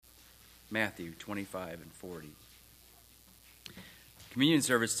Matthew 25 and 40. Communion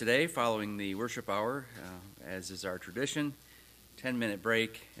service today following the worship hour, as is our tradition, 10-minute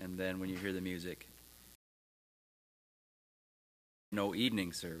break, and then when you hear the music, no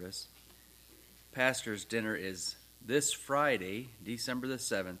evening service. Pastor's dinner is this Friday, December the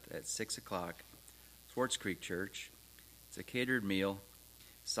 7th at 6 o'clock, Swartz Creek Church. It's a catered meal.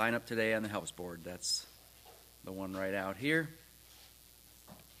 Sign up today on the house board. That's the one right out here.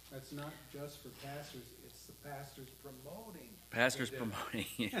 That's not just for pastors, it's the pastors promoting. Pastors promoting,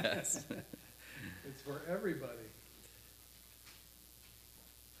 yes. It's for everybody.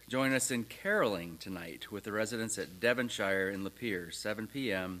 Join us in caroling tonight with the residents at Devonshire in Lapeer, 7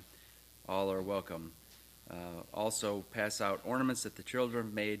 p.m. All are welcome. Also, pass out ornaments that the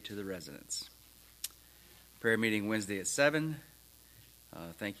children made to the residents. Prayer meeting Wednesday at 7.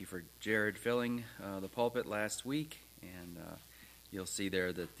 Thank you for Jared filling the pulpit last week, and you'll see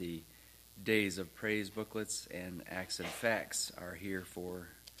there that the Days of Praise booklets and Acts and Facts are here for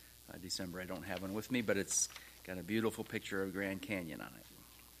December. I don't have one with me, but it's got a beautiful picture of Grand Canyon on it.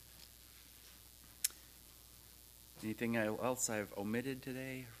 Anything else I've omitted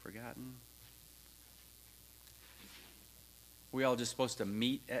today or forgotten? We all just supposed to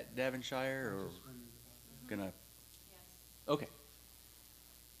meet at Devonshire, or gonna? Yes. Okay.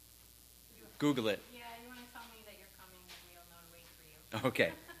 Google it. Yeah, you want to tell me that you're coming, and we'll know to wait for you.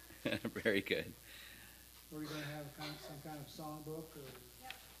 Okay. Very good. Are we going to have some kind of songbook?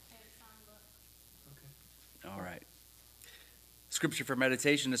 Yep, songbook. Okay. All right. Scripture for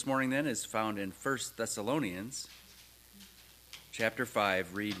meditation this morning then is found in 1 Thessalonians chapter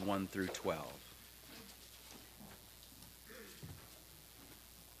 5, read 1 through 12.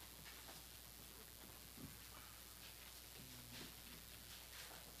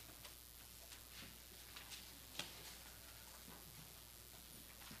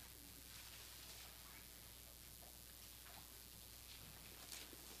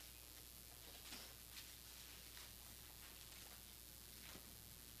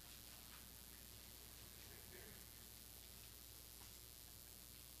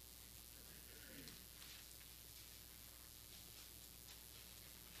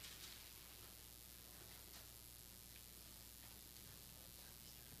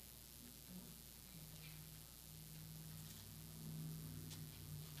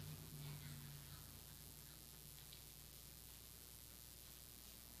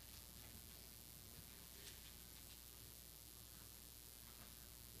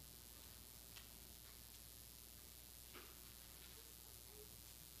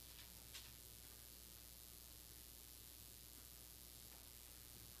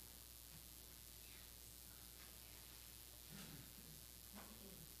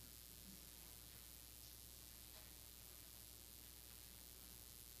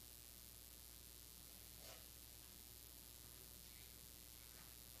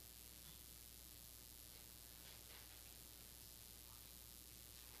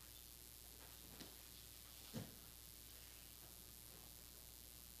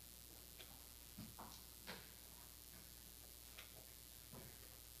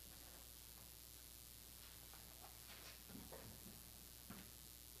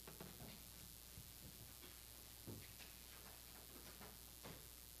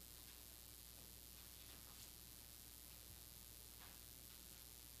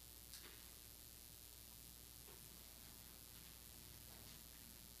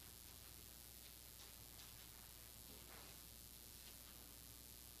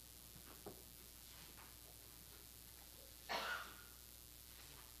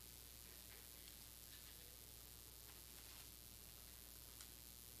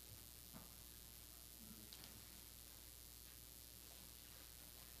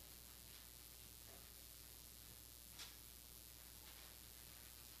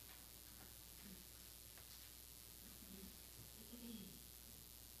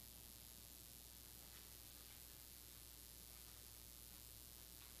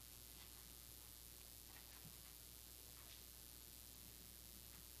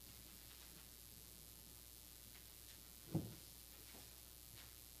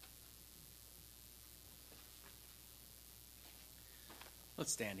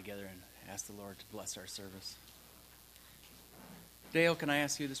 Let's stand together and ask the Lord to bless our service. Dale, can I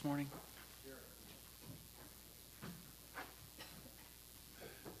ask you this morning? Sure.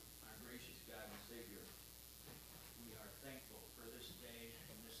 Our gracious God and Savior, we are thankful for this day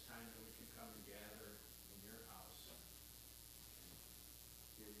and this time that we can come and gather in your house and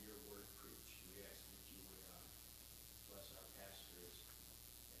hear your word preached. We ask that you would bless our pastor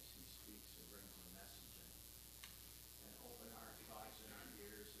as he speaks and brings the message and open our thoughts and our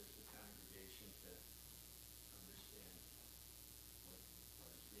ears as the congregation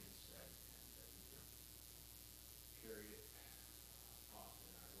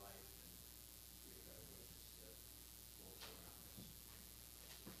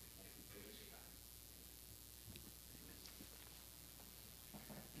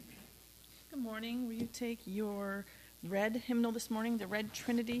morning, will you take your red hymnal this morning, the Red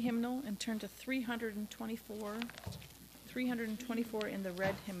Trinity hymnal, and turn to 324? 324 in the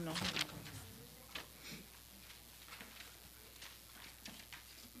red hymnal.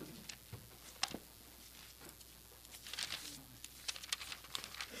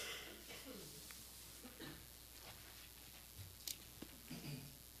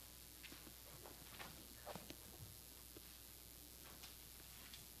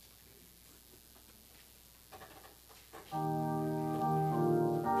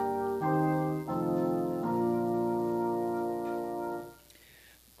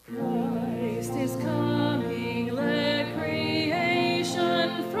 Christ is coming, let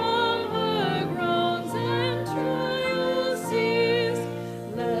creation from her groans and trials cease.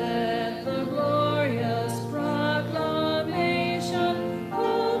 Let the glorious proclamation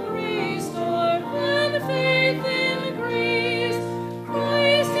hope restore and faith increase.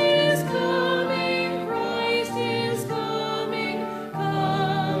 Christ is coming, Christ is coming,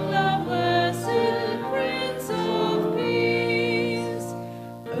 come the blessed Prince of Peace.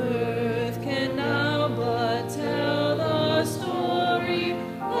 Earth can now but tell the story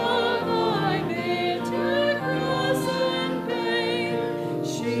of thy bitter cross and pain.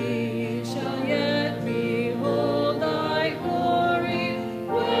 She shall yet behold thy glory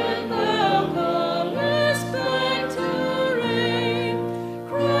when thou comest back to reign.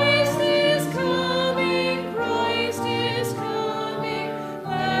 Christ is coming, Christ is coming,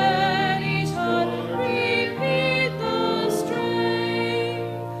 let each heart repeat the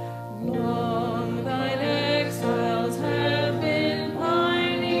strain. Long thine exiles have been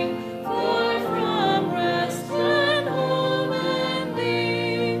pining, far from rest and home and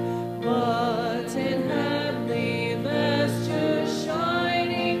thee. But in heavenly vestures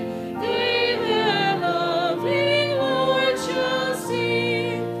shining, they their loving Lord shall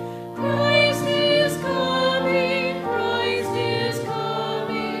see. Christ is coming, Christ is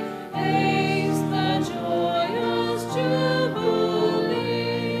coming, haste the joyous jubilee.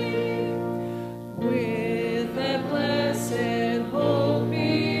 With that blessed hope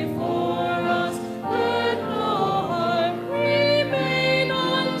before us, let no heart remain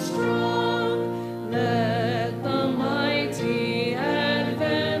unstrung. Let the mighty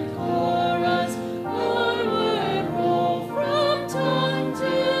Advent chorus onward roll from tongue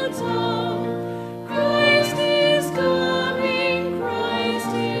to tongue. Christ is coming,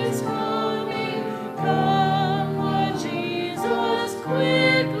 Christ is coming, come, Lord Jesus,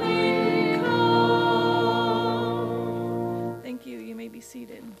 quickly come. Thank you. You may be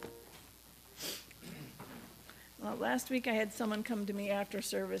seated. Well, last week I had someone come to me after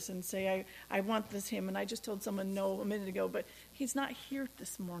service and say, I want this hymn, and I just told someone no a minute ago, but he's not here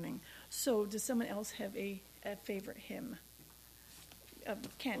this morning. So does someone else have a favorite hymn?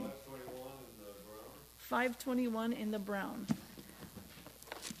 Ken. 521 in the brown.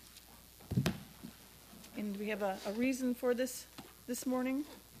 And do we have a reason for this morning?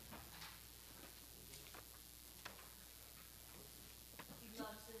 He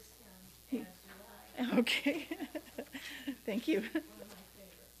loves this hymn, as do I. Okay. Thank you. One of my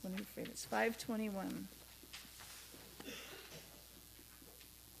favorites. One of your favorites. 521.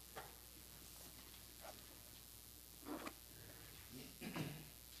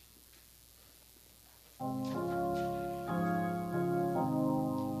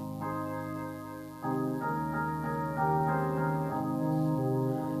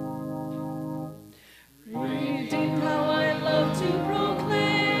 Redeemed, how I love to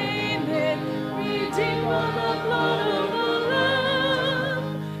proclaim it. Redeemed from the blood of the Lamb.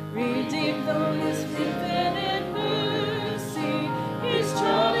 Redeemed, though his feet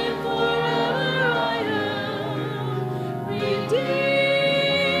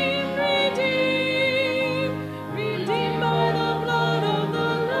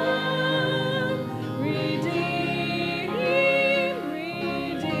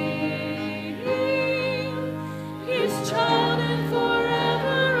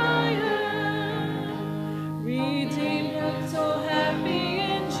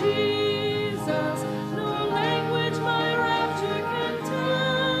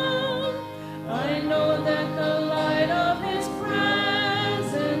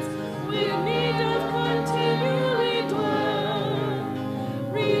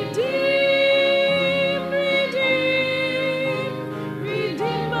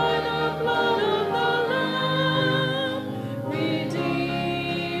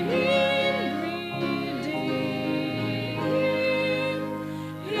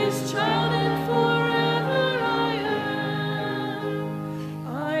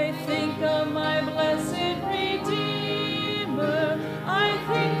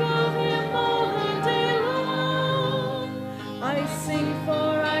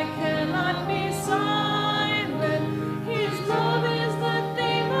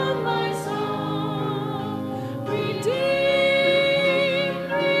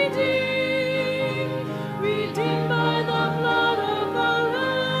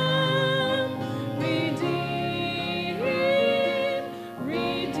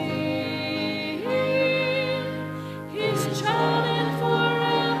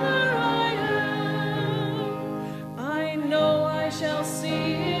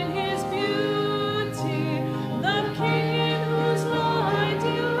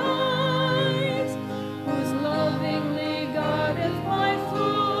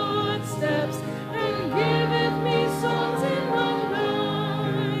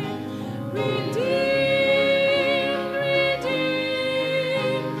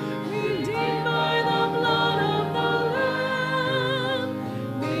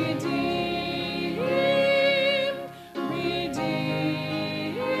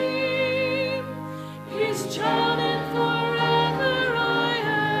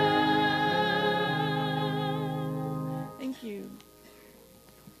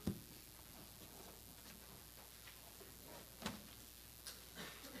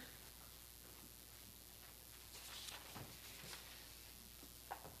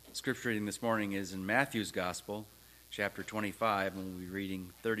Scripture reading this morning is in Matthew's Gospel, chapter 25, and we'll be reading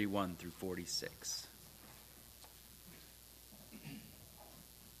 31 through 46.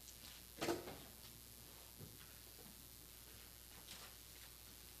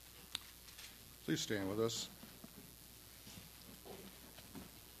 Please stand with us.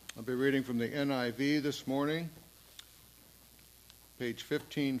 I'll be reading from the NIV this morning, page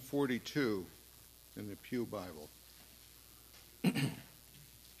 1542 in the Pew Bible.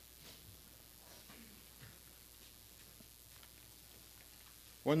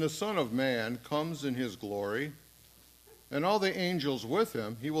 When the Son of Man comes in his glory, and all the angels with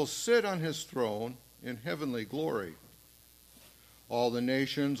him, he will sit on his throne in heavenly glory. All the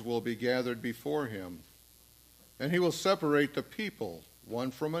nations will be gathered before him, and he will separate the people one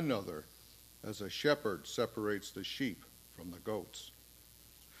from another, as a shepherd separates the sheep from the goats.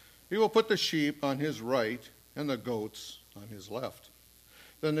 He will put the sheep on his right and the goats on his left.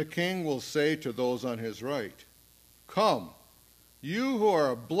 Then the king will say to those on his right, "Come, you who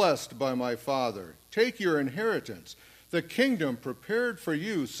are blessed by my Father, take your inheritance, the kingdom prepared for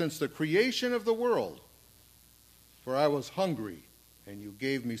you since the creation of the world. For I was hungry, and you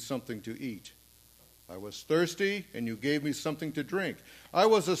gave me something to eat. I was thirsty, and you gave me something to drink. I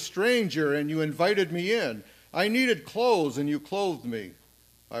was a stranger, and you invited me in. I needed clothes, and you clothed me.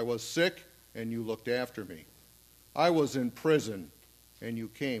 I was sick, and you looked after me. I was in prison, and you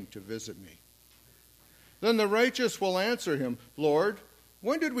came to visit me." Then the righteous will answer him, "Lord,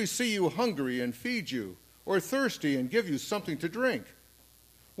 when did we see you hungry and feed you, or thirsty and give you something to drink?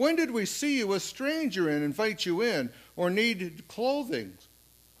 When did we see you a stranger and invite you in, or needed clothing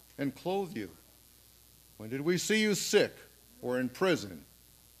and clothe you? When did we see you sick or in prison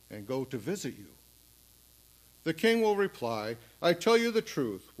and go to visit you?" The king will reply, "I tell you the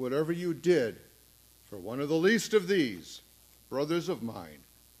truth, whatever you did for one of the least of these, brothers of mine,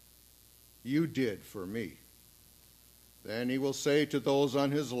 you did for me." Then he will say to those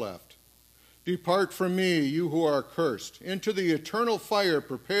on his left, "Depart from me, you who are cursed, into the eternal fire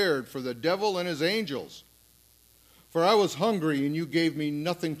prepared for the devil and his angels. For I was hungry, and you gave me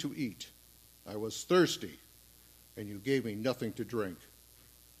nothing to eat. I was thirsty, and you gave me nothing to drink.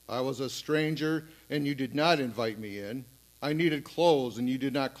 I was a stranger, and you did not invite me in. I needed clothes, and you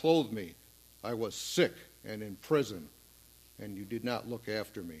did not clothe me. I was sick and in prison, and you did not look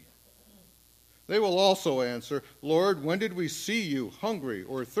after me." They will also answer, "Lord, when did we see you hungry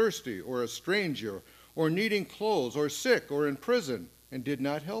or thirsty or a stranger or needing clothes or sick or in prison and did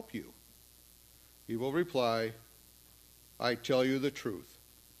not help you?" He will reply, "I tell you the truth.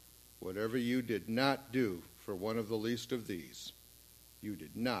 Whatever you did not do for one of the least of these, you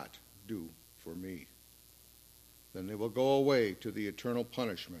did not do for me." Then they will go away to the eternal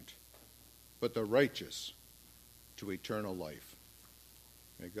punishment, but the righteous to eternal life.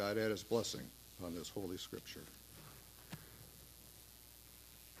 May God add his blessing on this holy scripture.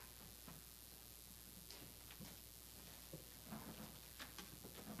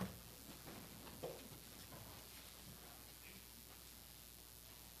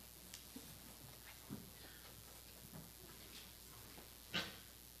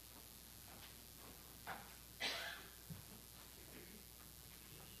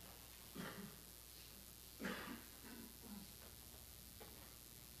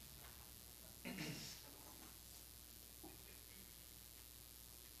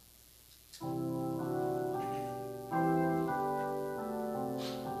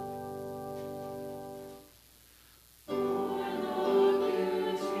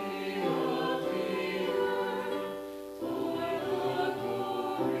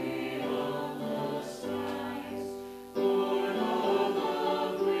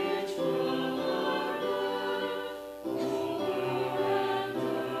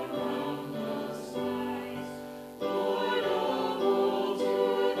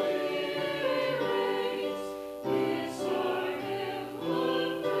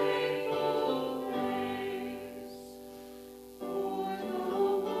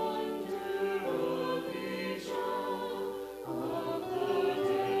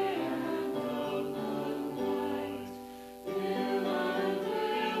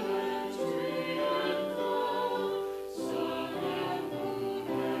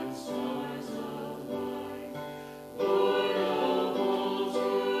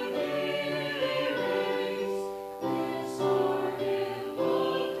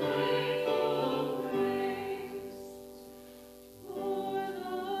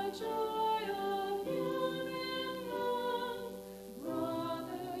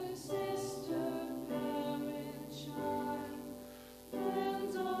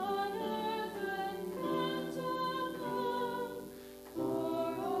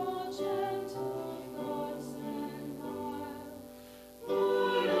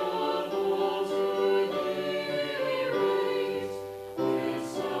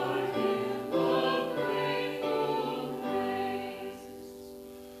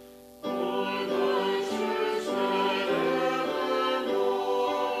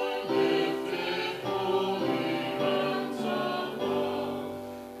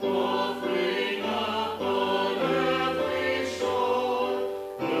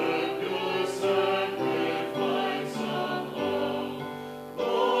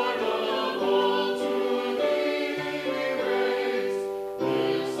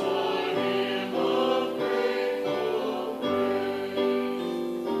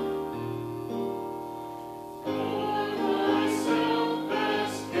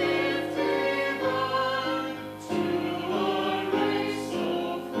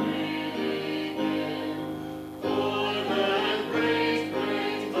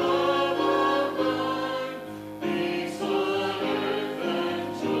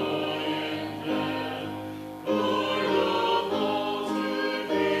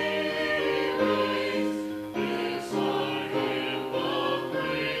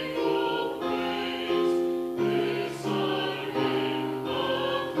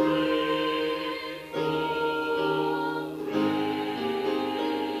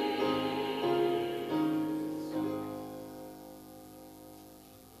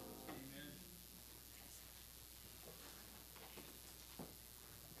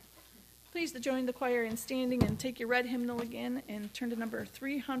 pleased to join the choir in standing and take your red hymnal again and turn to number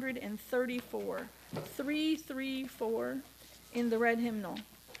 334. 334 in the red hymnal.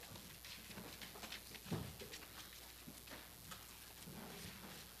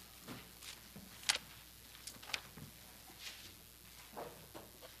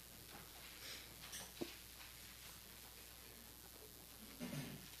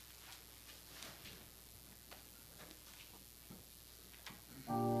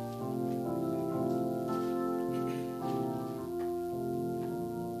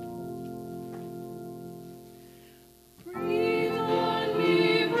 Breathe on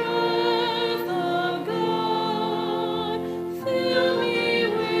me, breath of God, fill me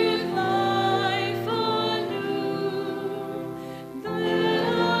with life anew, that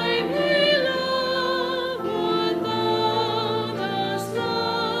I may love what Thou dost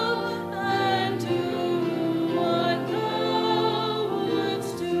love, and do what Thou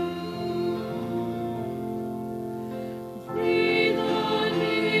wouldst do. Breathe on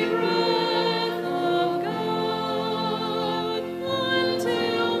me, breath of God,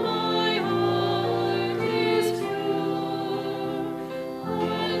 until my heart is pure,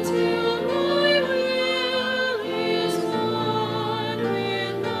 until my will is one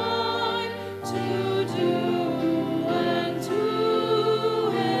with Thine, to do and to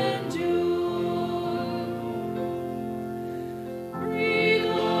endure. Breathe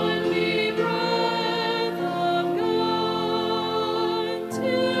on me, breath of God,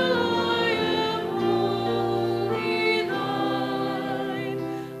 till I am wholly Thine,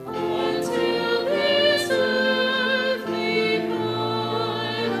 until this earthly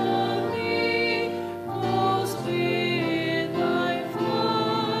part of me goes with Thy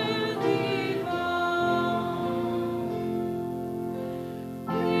fire divine.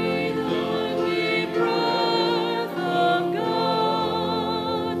 Breathe on me, breath of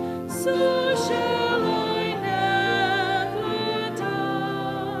God, so shall I never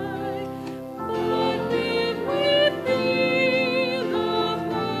die, but live with Thee the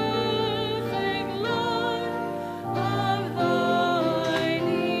perfect life of Thine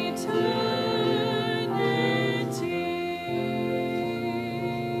eternity.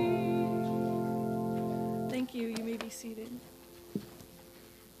 Thank you. You may be seated.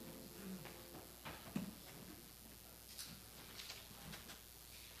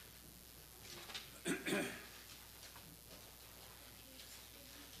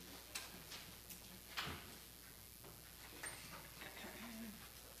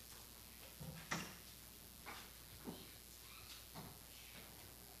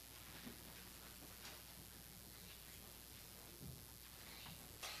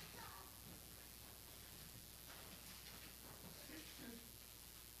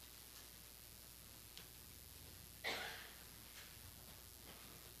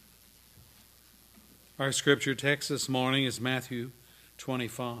 Our scripture text this morning is Matthew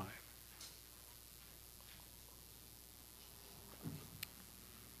 25.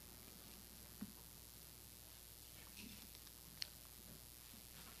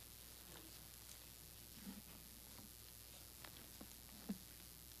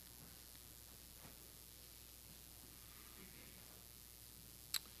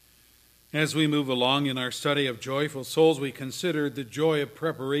 As we move along in our study of joyful souls, we considered the joy of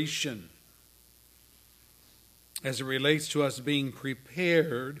preparation as it relates to us being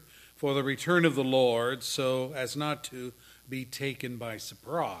prepared for the return of the Lord so as not to be taken by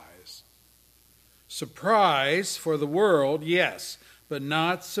surprise. Surprise for the world, yes, but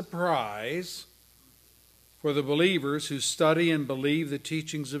not surprise for the believers who study and believe the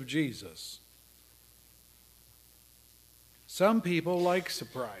teachings of Jesus. Some people like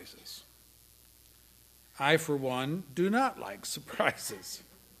surprises. I, for one, do not like surprises.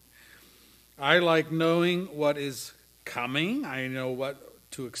 I like knowing what is coming. I know what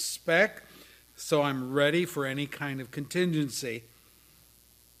to expect, so I'm ready for any kind of contingency.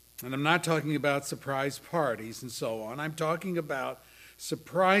 And I'm not talking about surprise parties and so on. I'm talking about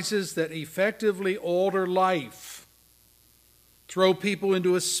surprises that effectively alter life, throw people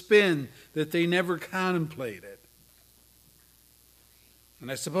into a spin that they never contemplated.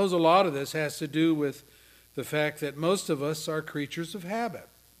 And I suppose a lot of this has to do with the fact that most of us are creatures of habit.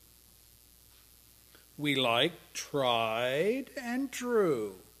 We like tried and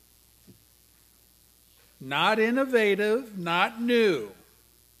true. Not innovative, not new.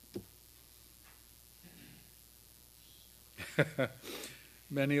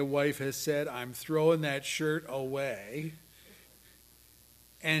 Many a wife has said, I'm throwing that shirt away.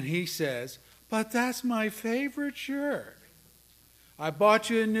 And he says, but that's my favorite shirt. I bought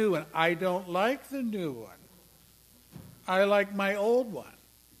you a new one. I don't like the new one. I like my old one.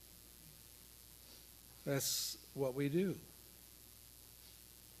 That's what we do.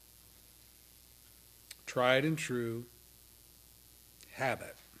 Tried and true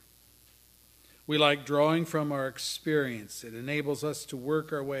habit. We like drawing from our experience. It enables us to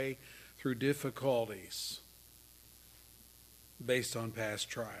work our way through difficulties based on past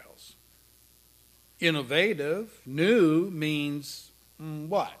trials. Innovative, new means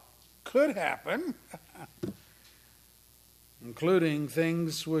what? Could happen, including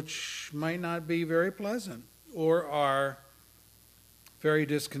things which might not be very pleasant or are very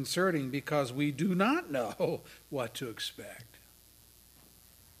disconcerting because we do not know what to expect.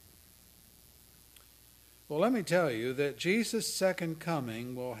 Well, let me tell you that Jesus' second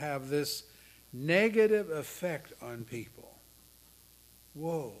coming will have this negative effect on people.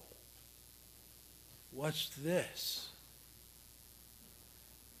 Whoa, what's this?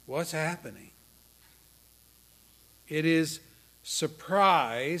 What's happening? It is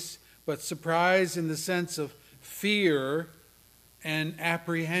surprise, but surprise in the sense of fear and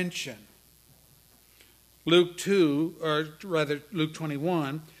apprehension. Luke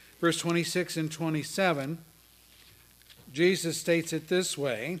 21, verse 26 and 27, Jesus states it this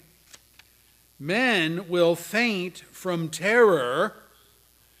way: men will faint from terror,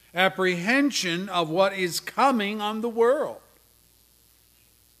 apprehension of what is coming on the world.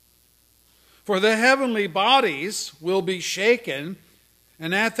 For the heavenly bodies will be shaken,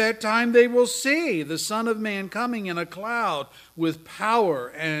 and at that time they will see the Son of Man coming in a cloud with power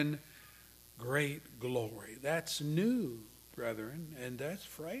and great glory. That's new, brethren, and that's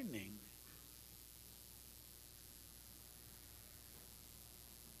frightening.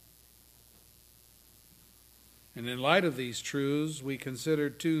 And in light of these truths, we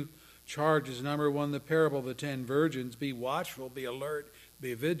considered two charges. Number one, the parable of the 10 virgins. Be watchful, be alert,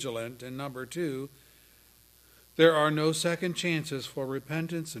 be vigilant. And number two, there are no second chances for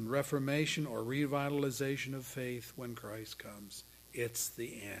repentance and reformation or revitalization of faith when Christ comes. It's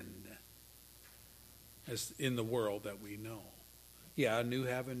the end, as in the world that we know. Yeah, new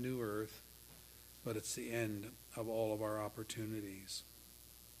heaven, new earth, but it's the end of all of our opportunities.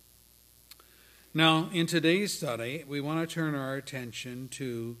 Now, in today's study, we want to turn our attention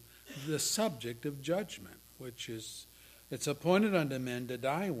to the subject of judgment, which is, it's appointed unto men to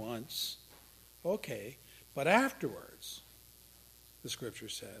die once, okay, but afterwards, the Scripture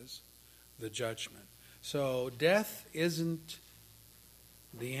says, the judgment. So death isn't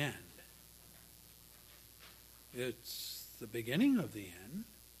the end. It's the beginning of the end,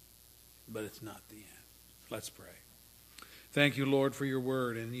 but it's not the end. Let's pray. Thank you, Lord, for your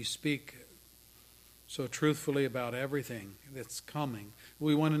word, and you speak so truthfully about everything that's coming.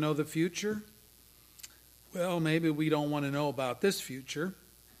 We want to know the future. Well, maybe we don't want to know about this future.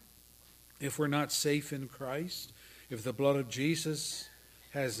 If we're not safe in Christ, if the blood of Jesus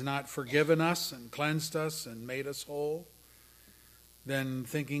has not forgiven us and cleansed us and made us whole, then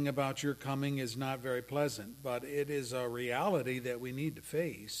thinking about your coming is not very pleasant. But it is a reality that we need to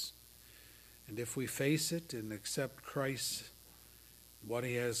face. And if we face it and accept Christ, what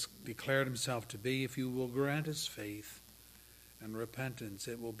he has declared himself to be, if you will grant us faith and repentance,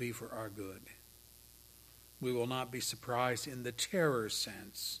 it will be for our good. We will not be surprised in the terror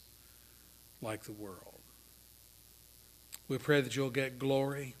sense like the world. We pray that you'll get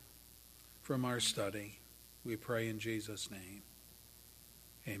glory from our study. We pray in Jesus' name.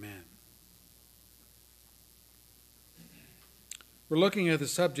 Amen. We're looking at the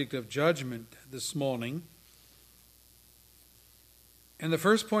subject of judgment this morning. And the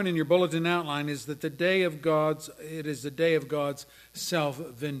first point in your bulletin outline is that it is the day of God's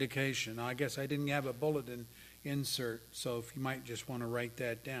self-vindication. I guess I didn't have a bulletin insert, so if you might just want to write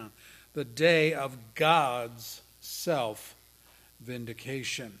that down. The day of God's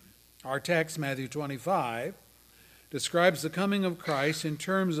self-vindication. Our text, Matthew 25, describes the coming of Christ in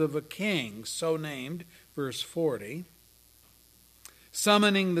terms of a king, so named, verse 40,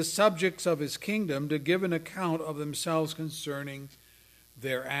 summoning the subjects of his kingdom to give an account of themselves concerning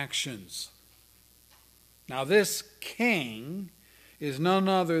their actions. Now this king is none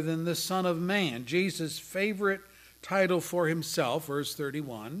other than the Son of Man, Jesus' favorite title for himself, verse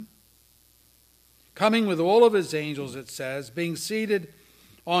 31. Coming with all of his angels, it says, being seated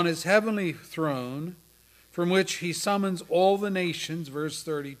on his heavenly throne, from which he summons all the nations, verse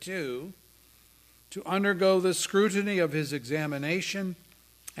 32, to undergo the scrutiny of his examination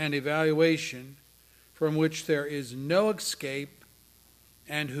and evaluation, from which there is no escape,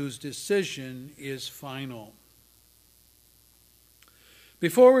 and whose decision is final.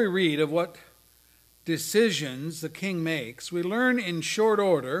 Before we read of what decisions the king makes, we learn in short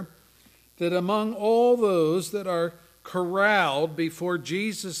order that among all those that are corralled before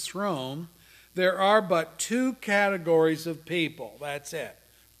Jesus' throne, There are but two categories of people. That's it.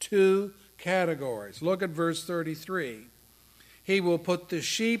 Two categories. Look at verse 33. He will put the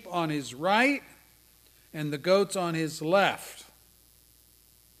sheep on his right and the goats on his left.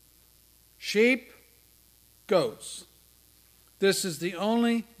 Sheep, goats. This is the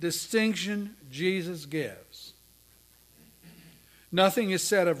only distinction Jesus gives. Nothing is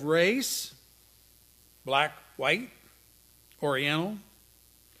said of race, black, white, Oriental.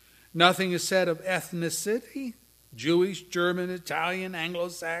 Nothing is said of ethnicity, Jewish, German, Italian,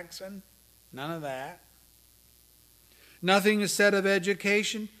 Anglo-Saxon. None of that. Nothing is said of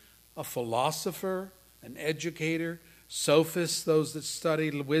education, a philosopher, an educator, sophists, those that study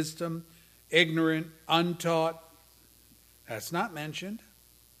wisdom, ignorant, untaught. That's not mentioned.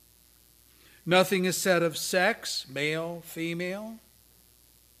 Nothing is said of sex, male, female.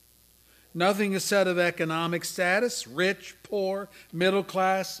 Nothing is said of economic status, rich, poor, middle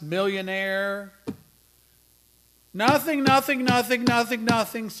class, millionaire. Nothing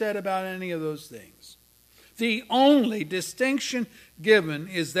said about any of those things. The only distinction given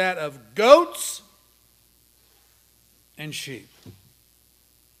is that of goats and sheep.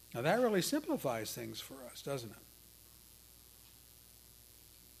 Now that really simplifies things for us, doesn't it?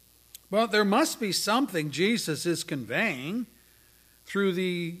 Well, there must be something Jesus is conveying through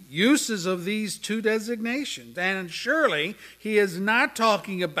the uses of these two designations. And surely he is not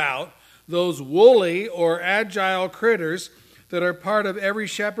talking about those woolly or agile critters that are part of every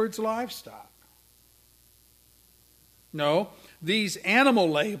shepherd's livestock. No, these animal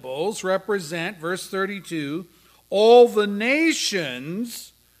labels represent, verse 32, all the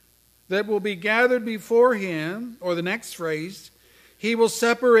nations that will be gathered before him, or the next phrase, he will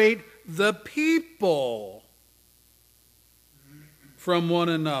separate the people from one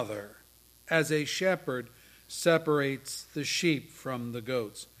another, as a shepherd separates the sheep from the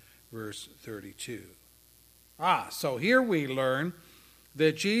goats. Verse 32. So here we learn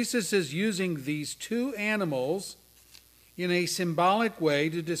that Jesus is using these two animals in a symbolic way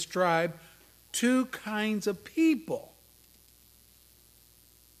to describe two kinds of people.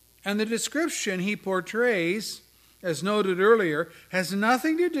 And the description he portrays, as noted earlier, has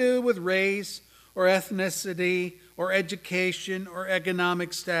nothing to do with race or ethnicity or education or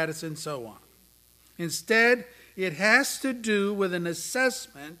economic status and so on. Instead, it has to do with an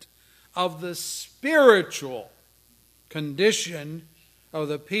assessment of the spiritual condition of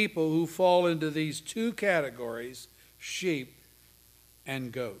the people who fall into these two categories, sheep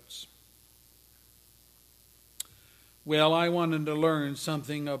and goats. Well, I wanted to learn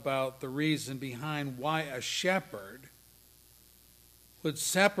something about the reason behind why a shepherd would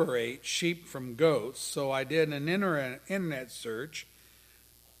separate sheep from goats, so I did an internet search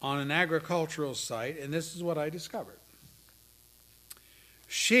on an agricultural site, and this is what I discovered.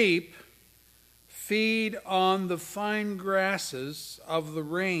 Sheep feed on the fine grasses of the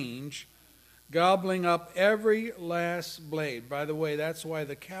range, gobbling up every last blade. By the way, that's why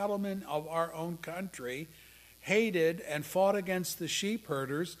the cattlemen of our own country hated and fought against the sheep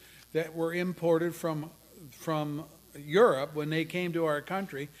herders that were imported from Europe when they came to our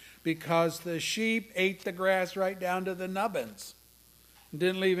country, because the sheep ate the grass right down to the nubbins.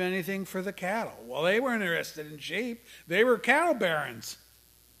 Didn't leave anything for the cattle. Well, they weren't interested in sheep. They were cattle barons.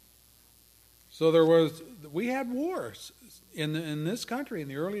 So we had wars in this country in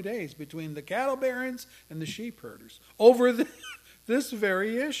the early days between the cattle barons and the sheep herders over this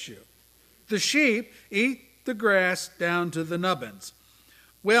very issue. The sheep eat the grass down to the nubbins.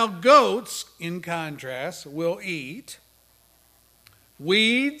 Well, goats, in contrast, will eat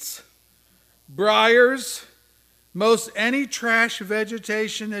weeds, briars, most any trash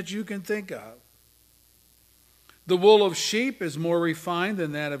vegetation that you can think of. The wool of sheep is more refined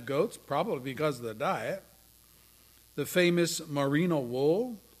than that of goats, probably because of the diet. The famous merino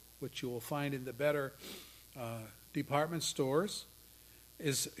wool, which you will find in the better department stores,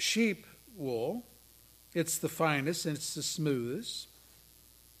 is sheep wool. It's the finest and it's the smoothest.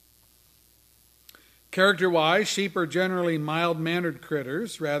 Character-wise, sheep are generally mild-mannered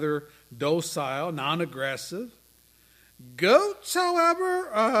critters, rather docile, non-aggressive. Goats,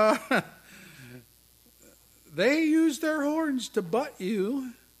 however, they use their horns to butt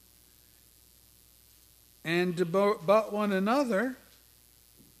you and to butt one another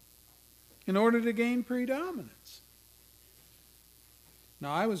in order to gain predominance.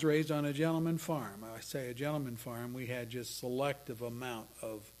 Now, I was raised on a gentleman farm. I say a gentleman farm. We had just selective amount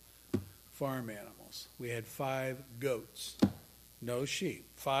of farm animals. We had 5 goats, no sheep.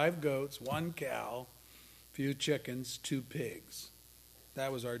 5 goats, 1 cow, few chickens, 2 pigs.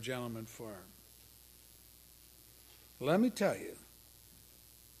 That was our gentleman farm. Let me tell you,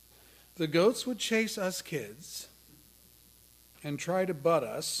 The goats would chase us kids and try to butt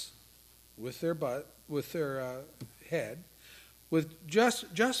us with their head, with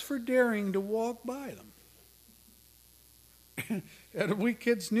just for daring to walk by them. And we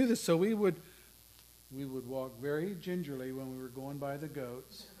kids knew this, so we would walk very gingerly when we were going by the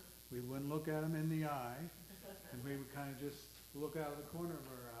goats. We wouldn't look at them in the eye, and we would kind of just look out of the corner of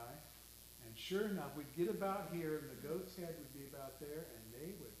our eye. And sure enough, we'd get about here, and the goat's head would be about there, and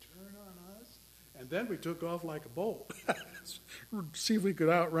they would turn on us. And then we took off like a bolt. See if we could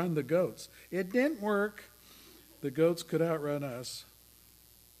outrun the goats. It didn't work. The goats could outrun us.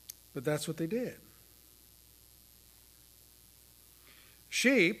 But that's what they did.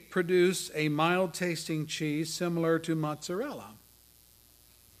 Sheep produce a mild-tasting cheese similar to mozzarella.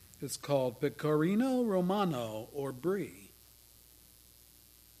 It's called Pecorino Romano, or Brie.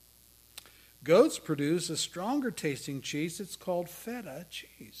 Goats produce a stronger-tasting cheese. It's called feta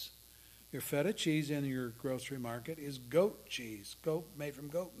cheese. Your feta cheese in your grocery market is goat cheese, made from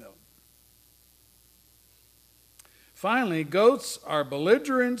goat milk. Finally, goats are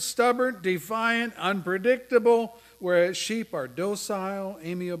belligerent, stubborn, defiant, unpredictable, whereas sheep are docile,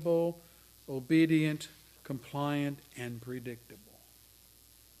 amiable, obedient, compliant, and predictable.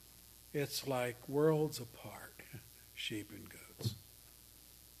 It's like worlds apart, sheep and goats.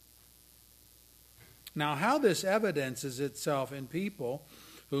 Now, how this evidences itself in people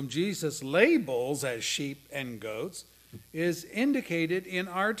whom Jesus labels as sheep and goats is indicated in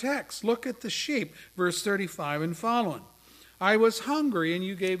our text. Look at the sheep, verse 35 and following. I was hungry and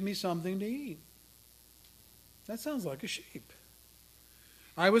you gave me something to eat. That sounds like a sheep.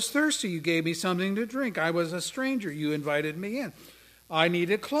 I was thirsty, you gave me something to drink. I was a stranger, you invited me in. I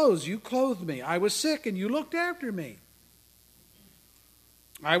needed clothes, you clothed me. I was sick and you looked after me.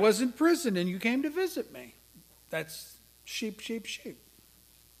 I was in prison and you came to visit me. That's sheep, sheep, sheep.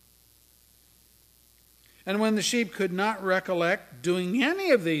 And when the sheep could not recollect doing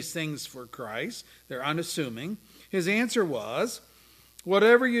any of these things for Christ, they're unassuming, his answer was,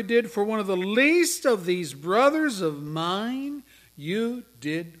 whatever you did for one of the least of these brothers of mine, you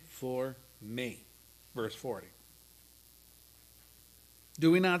did for me. Verse 40. Do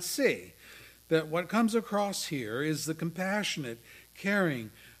we not see that what comes across here is the compassionate,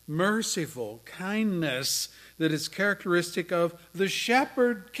 caring, merciful kindness that is characteristic of the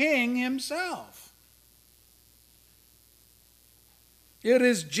shepherd king himself? It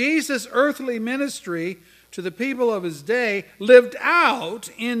is Jesus' earthly ministry to the people of his day lived out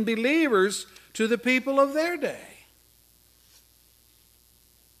in believers to the people of their day.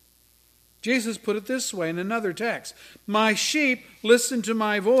 Jesus put it this way in another text. My sheep listen to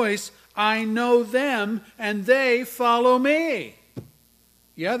my voice. I know them and they follow me.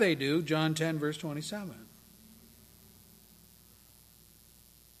 Yeah, they do. John 10, verse 27.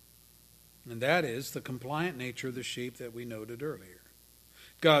 And that is the compliant nature of the sheep that we noted earlier.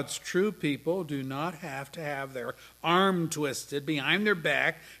 God's true people do not have to have their arm twisted behind their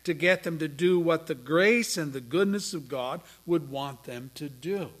back to get them to do what the grace and the goodness of God would want them to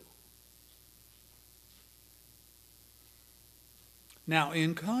do. Now,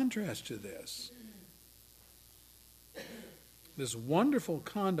 in contrast to this wonderful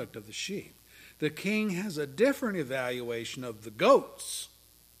conduct of the sheep, the king has a different evaluation of the goats.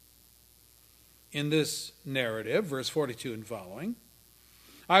 In this narrative, verse 42 and following,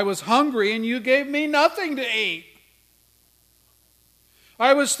 I was hungry and you gave me nothing to eat.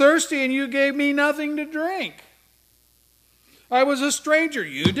 I was thirsty and you gave me nothing to drink. I was a stranger.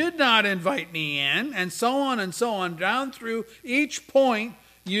 You did not invite me in, and so on, down through each point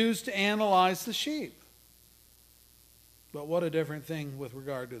used to analyze the sheep. But what a different thing with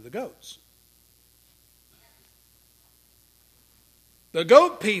regard to the goats. The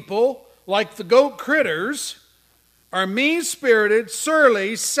goat people, like the goat critters, are mean-spirited,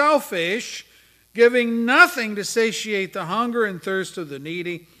 surly, selfish, giving nothing to satiate the hunger and thirst of the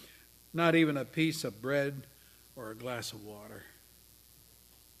needy, not even a piece of bread or a glass of water.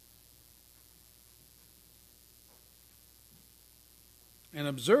 And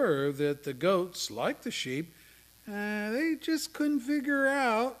observe that the goats, like the sheep, they just couldn't figure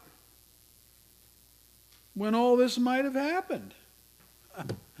out when all this might have happened.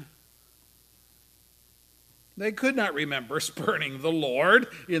 They could not remember spurning the Lord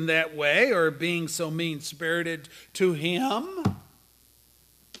in that way or being so mean-spirited to him.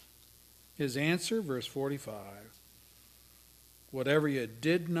 His answer, verse 45, whatever you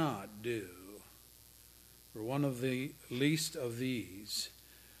did not do for one of the least of these,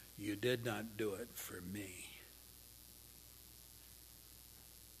 you did not do it for me.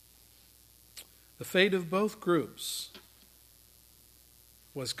 The fate of both groups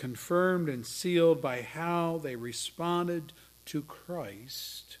was confirmed and sealed by how they responded to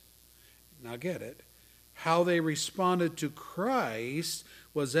Christ. Now get it. How they responded to Christ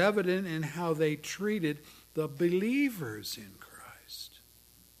was evident in how they treated the believers in Christ.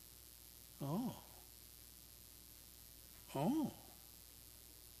 Oh.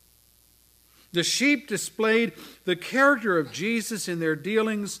 The sheep displayed the character of Jesus in their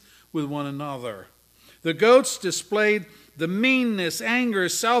dealings with one another. The goats displayed the meanness, anger,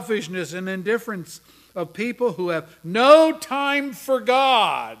 selfishness, and indifference of people who have no time for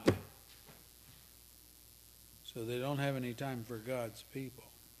God. So they don't have any time for God's people.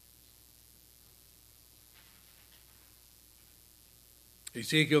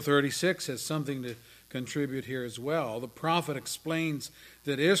 Ezekiel 36 has something to contribute here as well. The prophet explains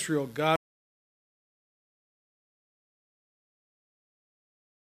that Israel, God,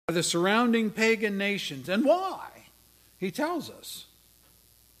 the surrounding pagan nations. And why? He tells us.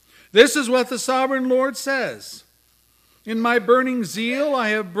 This is what the sovereign Lord says. In my burning zeal I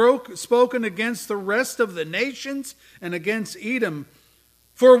have spoken against the rest of the nations and against Edom.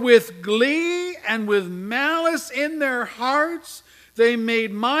 For with glee and with malice in their hearts they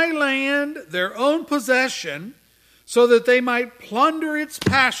made my land their own possession, so that they might plunder its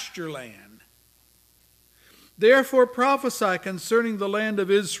pasture land. Therefore prophesy concerning the land of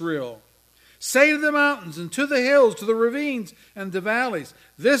Israel. Say to the mountains and to the hills, to the ravines and the valleys,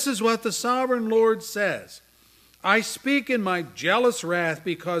 this is what the sovereign Lord says. I speak in my jealous wrath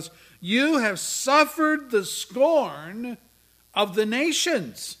because you have suffered the scorn of the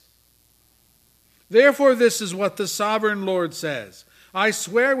nations. Therefore this is what the sovereign Lord says. I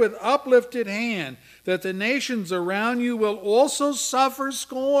swear with uplifted hand that the nations around you will also suffer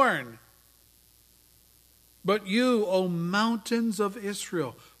scorn. But you, O mountains of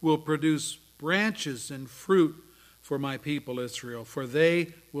Israel, will produce branches and fruit for my people Israel, for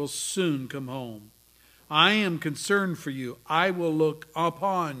they will soon come home. I am concerned for you. I will look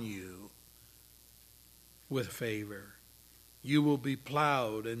upon you with favor. You will be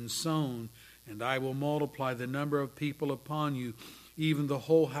plowed and sown, and I will multiply the number of people upon you, even the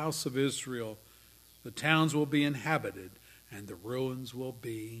whole house of Israel. The towns will be inhabited, and the ruins will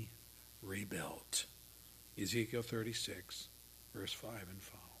be rebuilt. Ezekiel 36, verse 5 and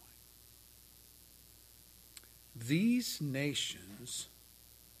following. These nations,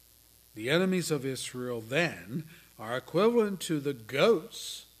 the enemies of Israel then, are equivalent to the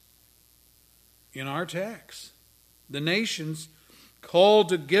goats in our text. The nations called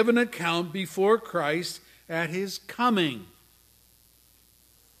to give an account before Christ at his coming.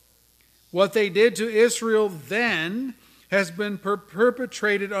 What they did to Israel then has been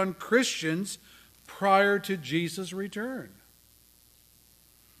perpetrated on Christians prior to Jesus' return.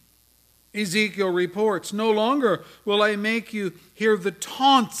 Ezekiel reports, no longer will I make you hear the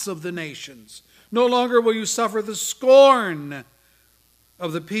taunts of the nations. No longer will you suffer the scorn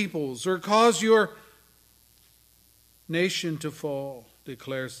of the peoples or cause your nation to fall,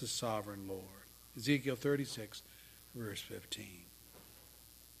 declares the sovereign Lord. Ezekiel 36, verse 15.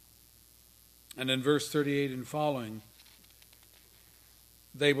 And in verse 38 and following,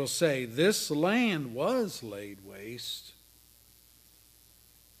 they will say, this land was laid waste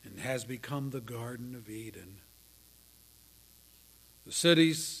and has become the Garden of Eden. The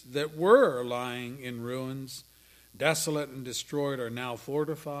cities that were lying in ruins, desolate and destroyed, are now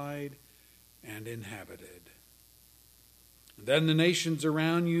fortified and inhabited. Then the nations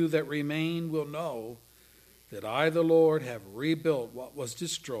around you that remain will know that I, the Lord, have rebuilt what was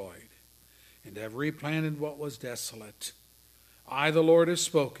destroyed and have replanted what was desolate. I, the Lord, have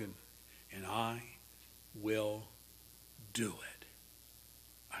spoken, and I will do it.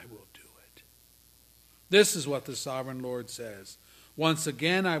 I will do it. This is what the sovereign Lord says. Once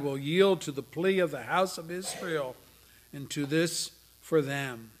again, I will yield to the plea of the house of Israel, and to this for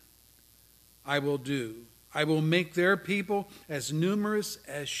them I will do. I will make their people as numerous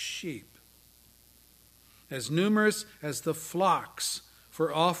as sheep, as numerous as the flocks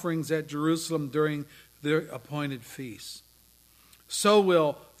for offerings at Jerusalem during their appointed feasts. So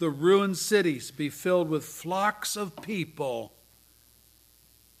will the ruined cities be filled with flocks of people.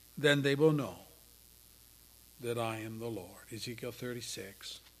 Then they will know that I am the Lord. Ezekiel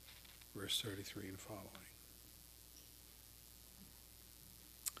 36, verse 33 and following.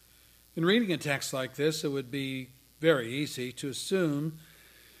 In reading a text like this, it would be very easy to assume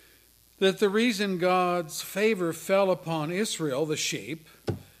that the reason God's favor fell upon Israel, the sheep,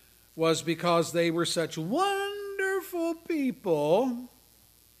 was because they were such wonderful people,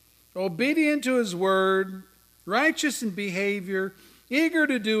 obedient to his word, righteous in behavior, eager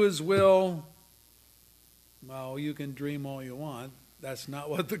to do his will. Well, you can dream all you want. That's not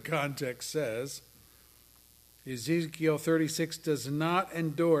what the context says. Ezekiel 36 does not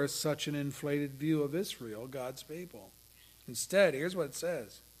endorse such an inflated view of Israel, God's people. Instead, here's what it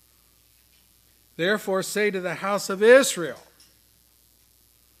says. Therefore say to the house of Israel,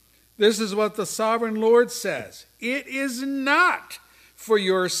 this is what the sovereign Lord says. It is not for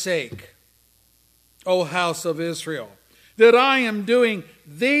your sake, O house of Israel, that I am doing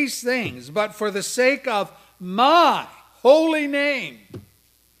these things, but for the sake of my holy name,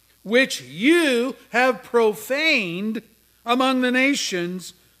 which you have profaned among the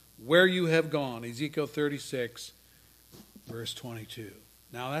nations where you have gone. Ezekiel 36, verse 22.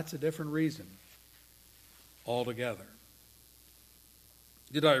 Now that's a different reason altogether.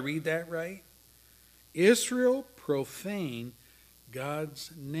 Did I read that right? Israel profaned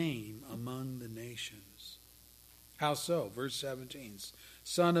God's name among the nations. How so? Verse 17.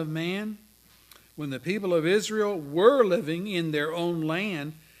 Son of man, when the people of Israel were living in their own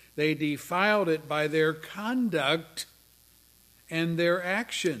land, they defiled it by their conduct and their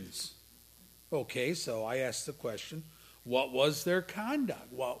actions. Okay, so I asked the question, what was their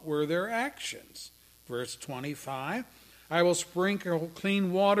conduct? What were their actions? Verse 25, I will sprinkle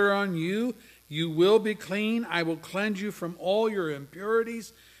clean water on you. You will be clean. I will cleanse you from all your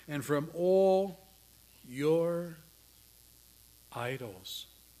impurities and from all your idols.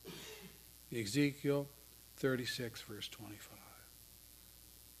 Ezekiel 36, verse 25.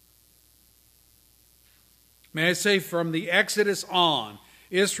 May I say, from the Exodus on,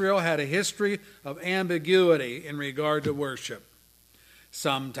 Israel had a history of ambiguity in regard to worship.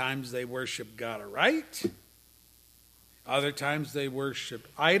 Sometimes they worshiped God aright. Other times they worshiped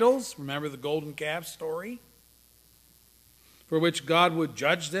idols. Remember the golden calf story? For which God would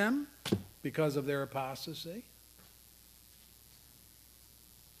judge them because of their apostasy.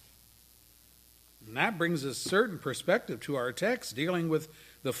 And that brings a certain perspective to our text dealing with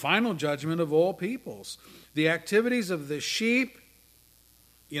the final judgment of all peoples. The activities of the sheep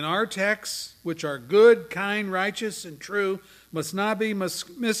in our texts, which are good, kind, righteous, and true, must not be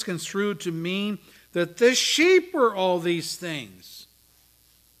misconstrued to mean that the sheep were all these things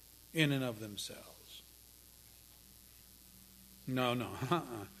in and of themselves. No.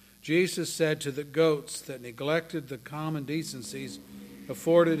 Jesus said to the goats that neglected the common decencies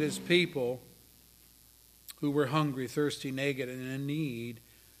afforded his people who were hungry, thirsty, naked, and in need,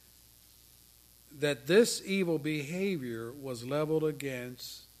 that this evil behavior was leveled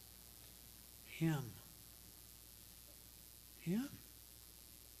against him. Him.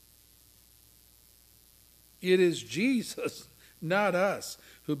 It is Jesus, not us,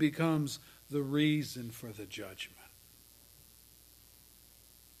 who becomes the reason for the judgment.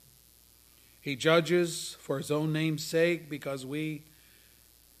 He judges for his own name's sake because we,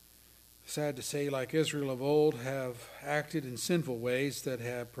 sad to say, like Israel of old, have acted in sinful ways that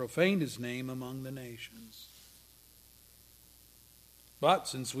have profaned his name among the nations. But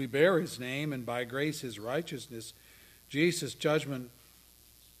since we bear his name and by grace his righteousness, Jesus' judgment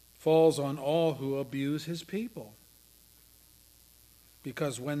falls on all who abuse his people.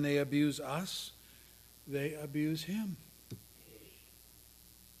 Because when they abuse us, they abuse him.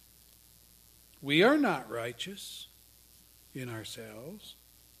 We are not righteous in ourselves.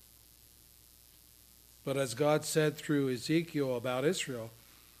 But as God said through Ezekiel about Israel,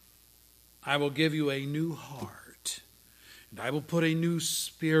 I will give you a new heart, and I will put a new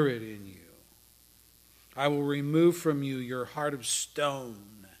spirit in you. I will remove from you your heart of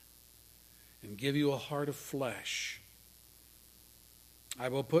stone and give you a heart of flesh. I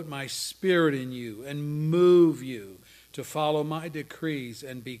will put my spirit in you and move you to follow my decrees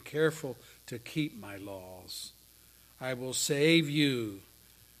and be careful to keep my laws. I will save you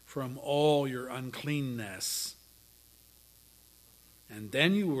from all your uncleanness. And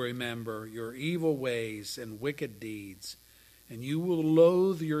then you will remember your evil ways and wicked deeds, and you will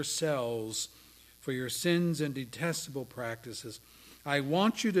loathe yourselves for your sins and detestable practices. I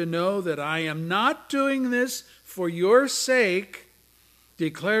want you to know that I am not doing this for your sake,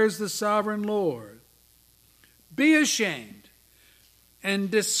 declares the sovereign Lord. Be ashamed and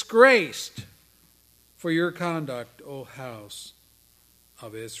disgraced for your conduct, O house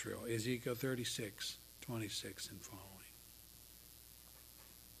of Israel. Ezekiel 36, 26 and following.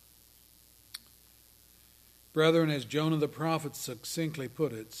 Brethren, as Jonah the prophet succinctly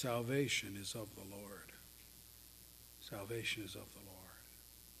put it, salvation is of the Lord. Salvation is of the Lord.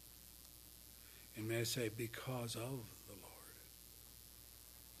 And may I say, because of the Lord.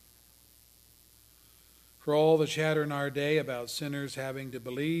 For all the chatter in our day about sinners having to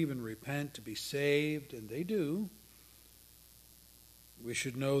believe and repent to be saved, and they do, We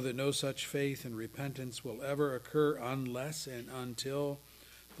should know that no such faith and repentance will ever occur unless and until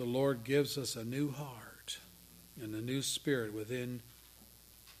the Lord gives us a new heart and a new spirit within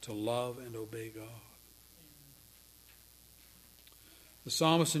to love and obey God. The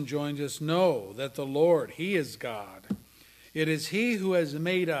psalmist enjoins us, know that the Lord, He is God. It is He who has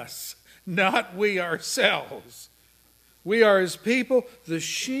made us, not we ourselves. We are His people, the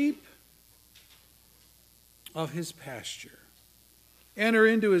sheep of His pasture. Enter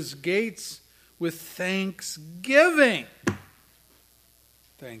into His gates with thanksgiving.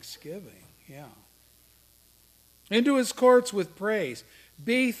 Thanksgiving, yeah. Into His courts with praise.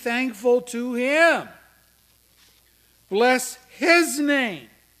 Be thankful to Him. Bless His name.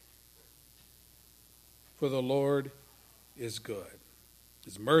 For the Lord is good.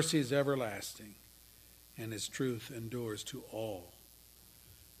 His mercy is everlasting, and His truth endures to all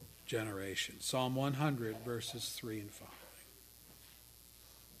generations. Psalm 100, verses 3 and 5.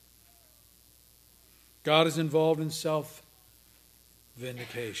 God is involved in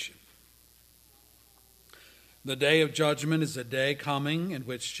self-vindication. The day of judgment is a day coming in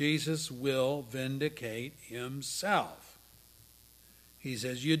which Jesus will vindicate Himself. He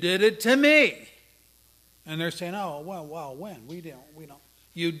says, you did it to me. And they're saying, oh, well, when? We don't.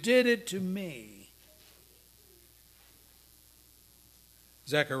 You did it to me.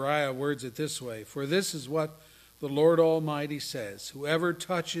 Zechariah words it this way, for this is what the Lord Almighty says, whoever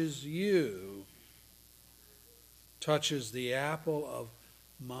touches you touches the apple of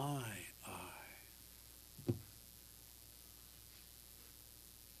my eye.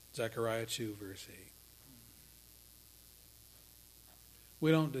 Zechariah 2, verse 8.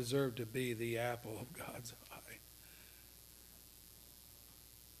 We don't deserve to be the apple of God's eye.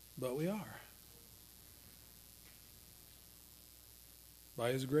 But we are.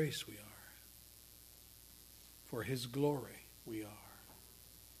 By His grace we are. For His glory we are.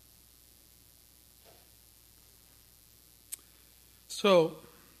 So,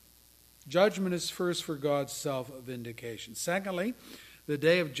 judgment is first for God's self-vindication. Secondly, the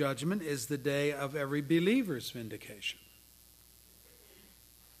day of judgment is the day of every believer's vindication.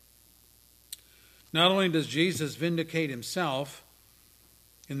 Not only does Jesus vindicate Himself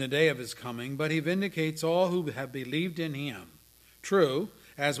in the day of His coming, but He vindicates all who have believed in Him. True,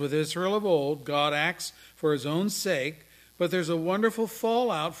 as with Israel of old, God acts for His own sake, but there's a wonderful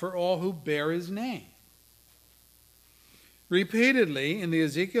fallout for all who bear His name. Repeatedly in the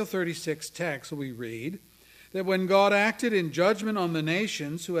Ezekiel 36 text we read that when God acted in judgment on the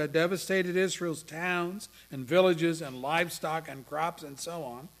nations who had devastated Israel's towns and villages and livestock and crops and so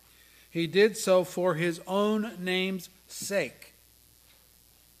on, He did so for His own name's sake.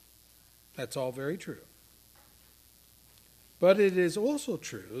 That's all very true. But it is also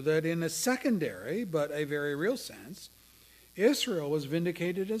true that in a secondary but a very real sense, Israel was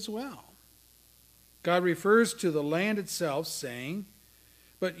vindicated as well. God refers to the land itself, saying,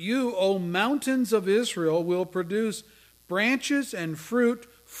 but you, O mountains of Israel, will produce branches and fruit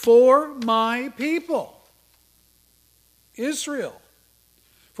for my people, Israel.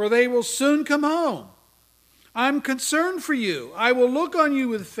 For they will soon come home. I'm concerned for you. I will look on you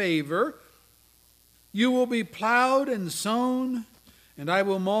with favor. You will be plowed and sown, and I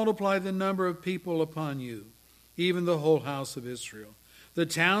will multiply the number of people upon you, even the whole house of Israel. The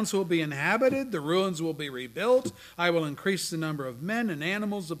towns will be inhabited, the ruins will be rebuilt. I will increase the number of men and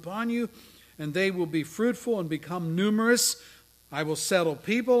animals upon you, and they will be fruitful and become numerous. I will settle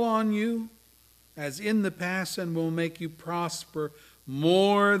people on you, as in the past, and will make you prosper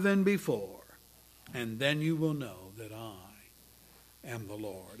more than before. And then you will know that I am the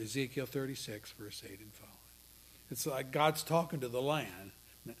Lord. Ezekiel 36, verse 8 and following. It's like God's talking to the land,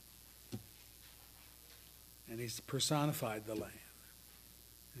 and He's personified the land.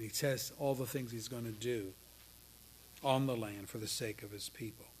 And He says all the things He's going to do on the land for the sake of His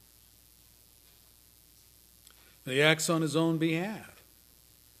people. He acts on His own behalf.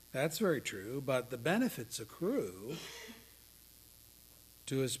 That's very true, but the benefits accrue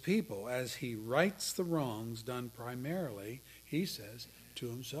to His people as He rights the wrongs done primarily, He says, to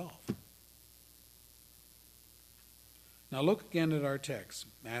Himself. Now look again at our text,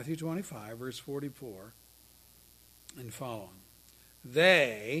 Matthew 25, verse 44 and following.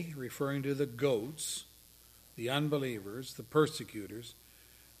 They, referring to the goats, the unbelievers, the persecutors,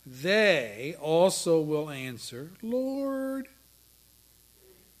 they also will answer, Lord,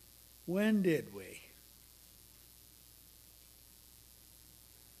 when did we?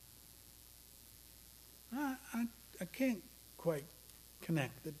 I can't quite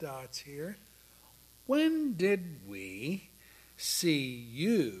connect the dots here. When did we see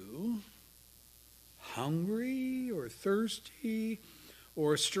you hungry or thirsty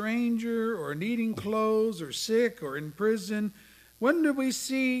or a stranger or needing clothes or sick or in prison? When did we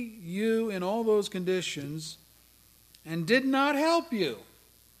see you in all those conditions and did not help you?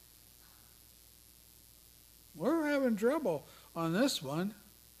 We're having trouble on this one.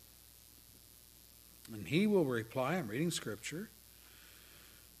 And he will reply, I'm reading scripture,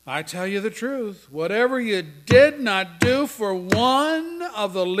 I tell you the truth, whatever you did not do for one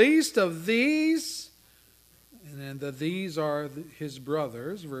of the least of these, and then these are his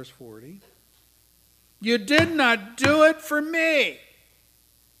brothers, verse 40, you did not do it for me.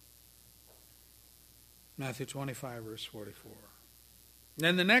 Matthew 25, verse 44.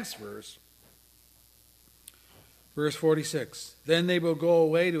 Then the next verse, verse 46, then they will go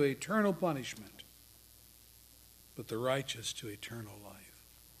away to eternal punishment, but the righteous to eternal life.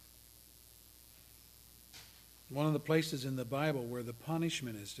 One of the places in the Bible where the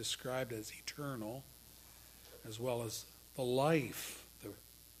punishment is described as eternal, as well as the life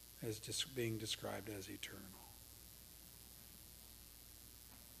as being described as eternal.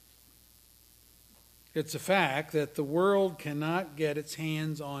 It's a fact that the world cannot get its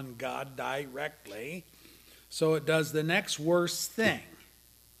hands on God directly, so it does the next worst thing.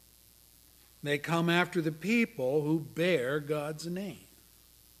 They come after the people who bear God's name.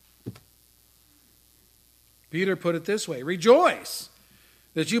 Peter put it this way, rejoice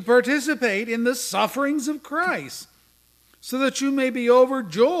that you participate in the sufferings of Christ, so that you may be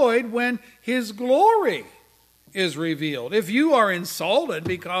overjoyed when his glory is revealed. If you are insulted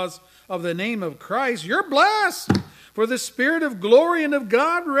because of the name of Christ, you're blessed, for the Spirit of glory and of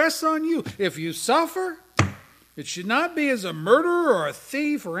God rests on you. If you suffer, it should not be as a murderer or a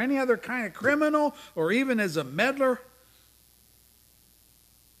thief or any other kind of criminal or even as a meddler.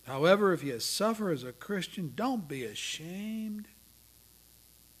 However, if you suffer as a Christian, don't be ashamed.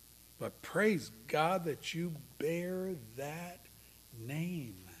 But praise God that you bear that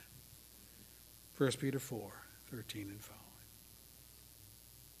name. 1 Peter 4, 13 and following.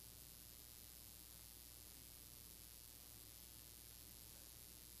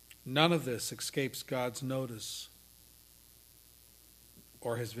 None of this escapes God's notice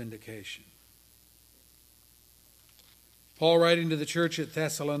or his vindication. Paul, writing to the church at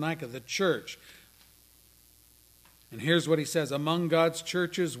Thessalonica, the church, and here's what he says, among God's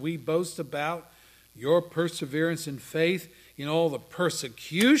churches we boast about your perseverance in faith in all the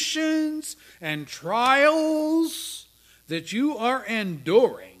persecutions and trials that you are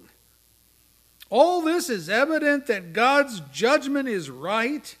enduring. All this is evident that God's judgment is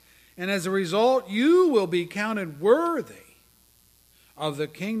right, and as a result you will be counted worthy of the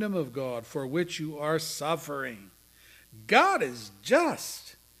kingdom of God for which you are suffering. God is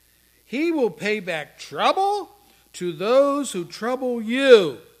just. He will pay back trouble to those who trouble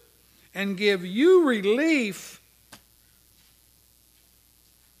you and give you relief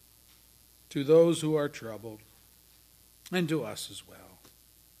to those who are troubled, and to us as well.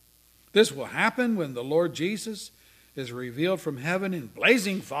 This will happen when the Lord Jesus is revealed from heaven in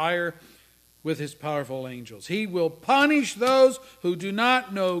blazing fire with his powerful angels. He will punish those who do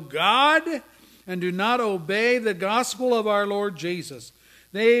not know God and do not obey the gospel of our Lord Jesus.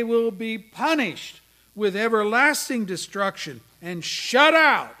 They will be punished with everlasting destruction and shut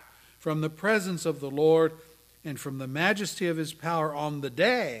out from the presence of the Lord and from the majesty of his power on the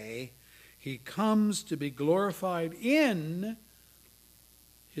day he comes to be glorified in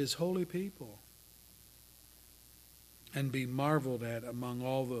his holy people and be marveled at among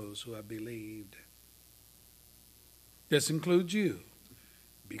all those who have believed. This includes you,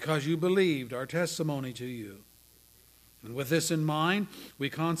 because you believed our testimony to you. And with this in mind, we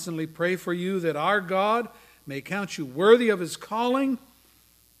constantly pray for you that our God may count you worthy of his calling,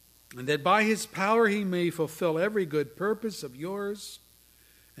 and that by his power he may fulfill every good purpose of yours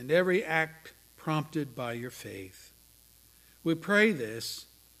and every act prompted by your faith. We pray this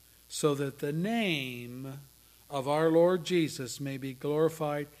so that the name of our Lord Jesus may be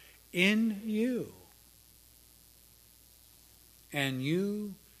glorified in you, and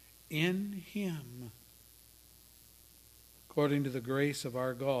you in him, according to the grace of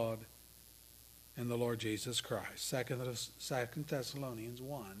our God and the Lord Jesus Christ. 2 Thessalonians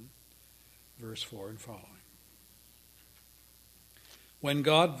 1, verse 4 and following. When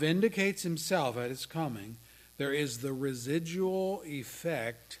God vindicates himself at his coming, there is the residual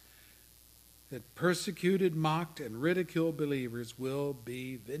effect that persecuted, mocked, and ridiculed believers will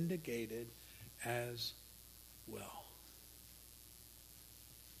be vindicated as well.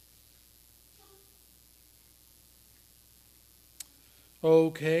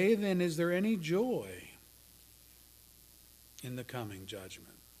 Okay, then is there any joy in the coming judgment?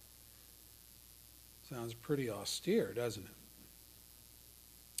 Sounds pretty austere, doesn't it?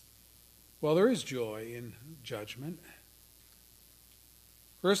 Well, there is joy in judgment.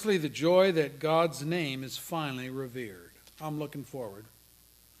 Firstly, the joy that God's name is finally revered. I'm looking forward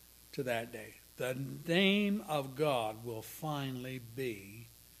to that day. The name of God will finally be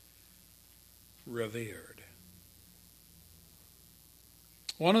revered.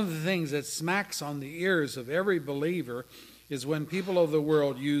 One of the things that smacks on the ears of every believer is when people of the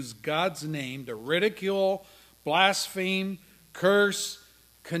world use God's name to ridicule, blaspheme, curse,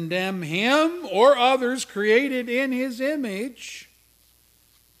 condemn Him or others created in His image.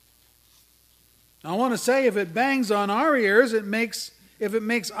 I want to say, if it bangs on our ears, if it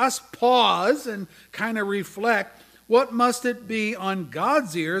makes us pause and kind of reflect, what must it be on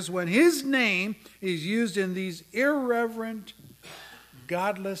God's ears when His name is used in these irreverent,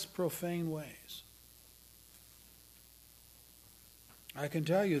 godless, profane ways? I can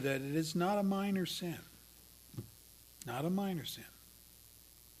tell you that it is not a minor sin. Not a minor sin.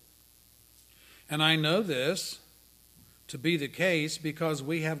 And I know this to be the case because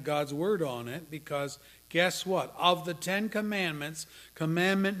we have God's word on it, because guess what? Of the 10 commandments,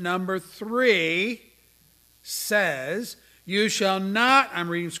 commandment number 3 says, you shall not, I'm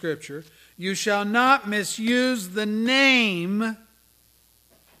reading scripture, you shall not misuse the name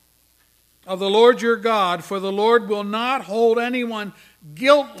of the Lord your God, for the Lord will not hold anyone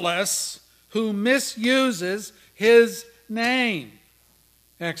guiltless who misuses His name.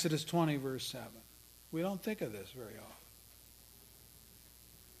 Exodus 20, verse 7. We don't think of this very often.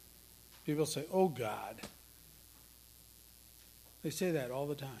 People say, oh God. They say that all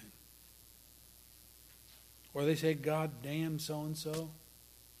the time. Or they say, God damn so-and-so.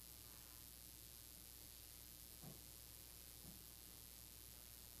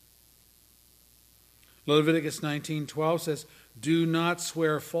 Leviticus 19:12 says, do not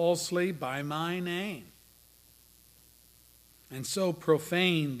swear falsely by my name, and so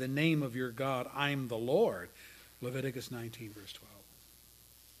profane the name of your God. I'm the Lord. Leviticus 19, verse 12.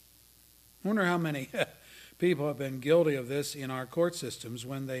 I wonder how many people have been guilty of this in our court systems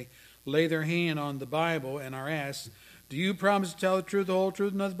when they lay their hand on the Bible and are asked, do you promise to tell the truth, the whole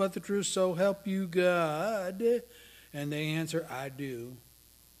truth, nothing but the truth, so help you God? And they answer, I do.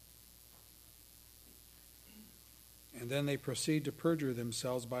 And then they proceed to perjure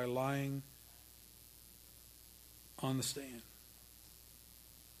themselves by lying on the stand.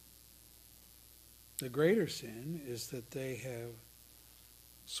 The greater sin is that they have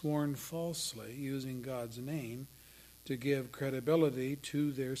sworn falsely using God's name to give credibility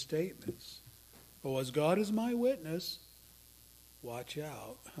to their statements. Oh, as God is my witness, watch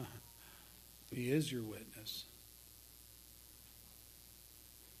out. He is your witness.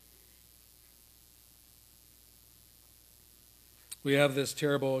 We have this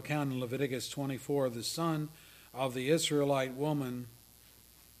terrible account in Leviticus 24. The son of the Israelite woman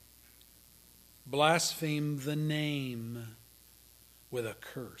blasphemed the name with a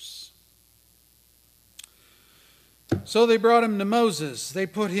curse. So they brought him to Moses. They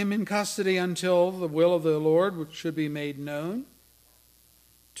put him in custody until the will of the Lord should be made known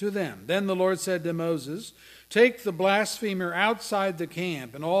to them. Then the Lord said to Moses, take the blasphemer outside the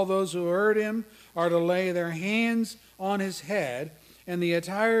camp, and all those who heard him are to lay their hands on his head, and the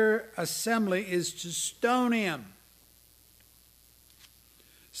entire assembly is to stone him.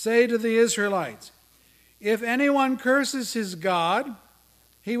 Say to the Israelites, if anyone curses his God,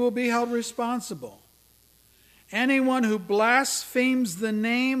 he will be held responsible. Anyone who blasphemes the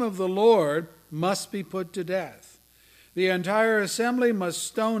name of the Lord must be put to death. The entire assembly must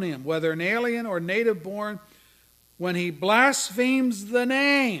stone him, whether an alien or native born. When he blasphemes the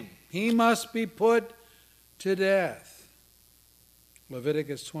name, he must be put to death.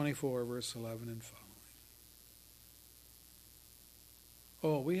 Leviticus 24, verse 11 and following.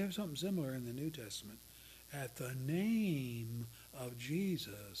 Oh, we have something similar in the New Testament. At the name of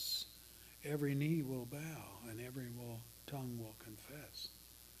Jesus, every knee will bow and every tongue will confess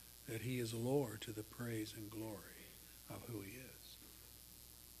that He is Lord, to the praise and glory of who He is.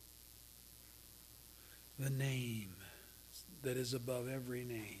 The name that is above every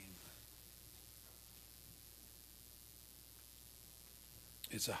name.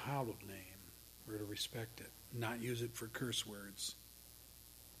 It's a hallowed name. We're to respect it, not use it for curse words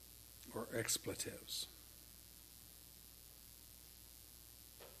or expletives.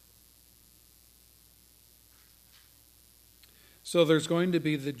 So there's going to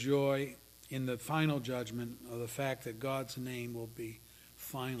be the joy in the final judgment of the fact that God's name will be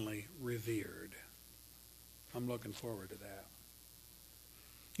finally revered. I'm looking forward to that.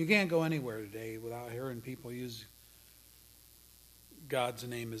 You can't go anywhere today without hearing people use God's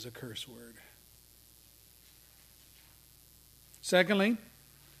name as a curse word. Secondly,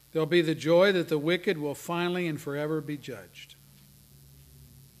 There'll be the joy that the wicked will finally and forever be judged.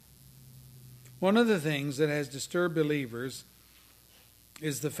 One of the things that has disturbed believers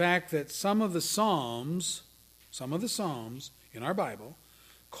is the fact that some of the Psalms in our Bible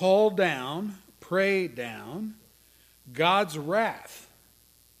call down, pray down God's wrath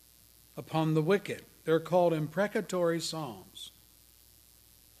upon the wicked. They're called imprecatory psalms.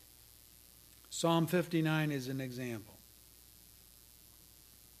 Psalm 59 is an example.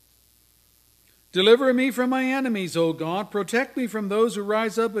 Deliver me from my enemies, O God. Protect me from those who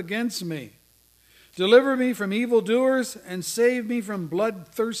rise up against me. Deliver me from evildoers and save me from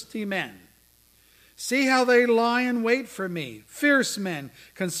bloodthirsty men. See how they lie in wait for me. Fierce men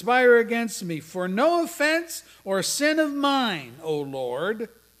conspire against me for no offense or sin of mine, O Lord.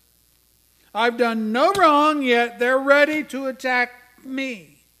 I've done no wrong, yet they're ready to attack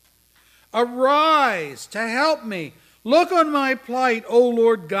me. Arise to help me. Look on my plight, O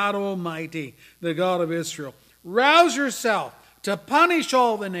Lord God Almighty, the God of Israel. Rouse yourself to punish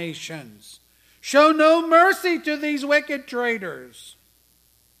all the nations. Show no mercy to these wicked traitors.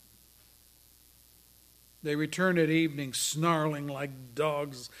 They return at evening, snarling like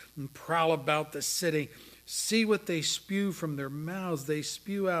dogs, and prowl about the city. See what they spew from their mouths. They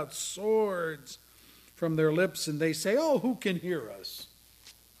spew out swords from their lips, and they say, "Oh, who can hear us?"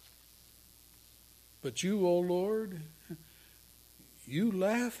 But you, O Lord, you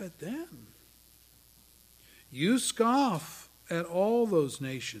laugh at them. You scoff at all those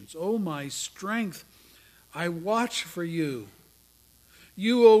nations. O my strength, I watch for you.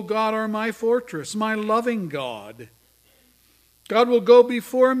 You, O God, are my fortress, my loving God. God will go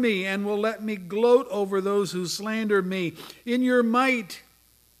before me and will let me gloat over those who slander me. In your might,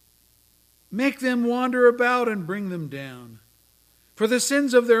 make them wander about and bring them down. For the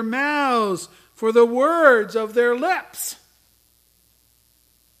sins of their mouths, for the words of their lips,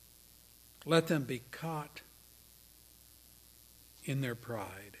 let them be caught in their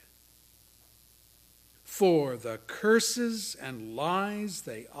pride. For the curses and lies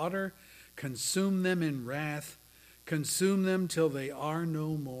they utter, consume them in wrath, consume them till they are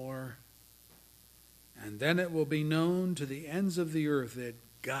no more. And then it will be known to the ends of the earth that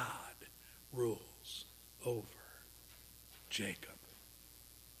God rules over Jacob.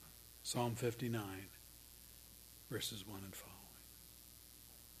 Psalm 59, verses 1 and following.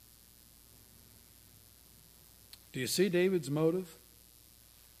 Do you see David's motive?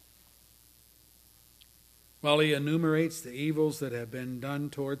 While he enumerates the evils that have been done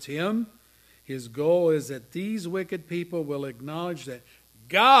towards him, his goal is that these wicked people will acknowledge that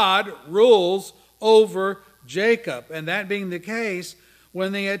God rules over Jacob. And that being the case,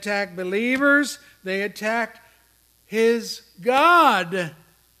 when they attack believers, they attack his God.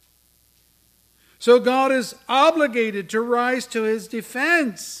 So God is obligated to rise to his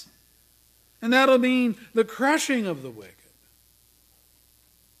defense. And that'll mean the crushing of the wicked.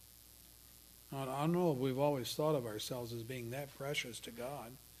 I don't know if we've always thought of ourselves as being that precious to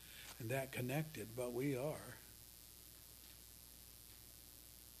God and that connected, but we are.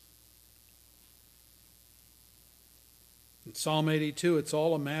 In Psalm 82, it's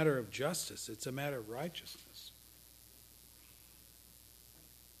all a matter of justice. It's a matter of righteousness.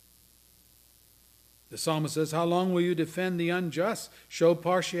 The psalmist says, "How long will you defend the unjust? Show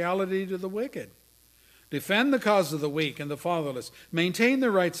partiality to the wicked. Defend the cause of the weak and the fatherless. Maintain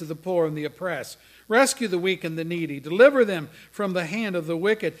the rights of the poor and the oppressed. Rescue the weak and the needy. Deliver them from the hand of the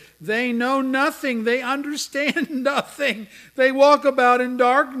wicked. They know nothing. They understand nothing. They walk about in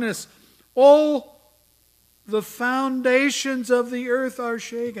darkness. All the foundations of the earth are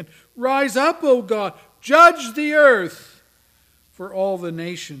shaken. Rise up, O God. Judge the earth. For all the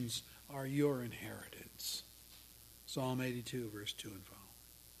nations are your inheritance." Psalm 82, verse 2 and 5.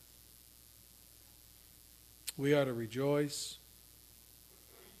 We ought to rejoice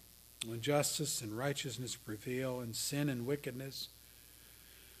when justice and righteousness prevail and sin and wickedness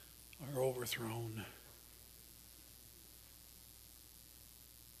are overthrown.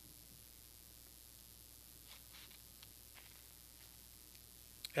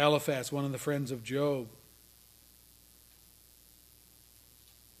 Eliphaz, one of the friends of Job,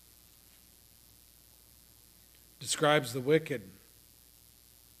 describes the wicked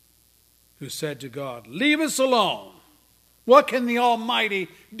who said to God, "Leave us alone. What can the Almighty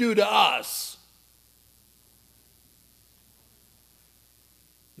do to us?"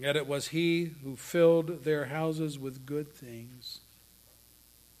 Yet it was he who filled their houses with good things.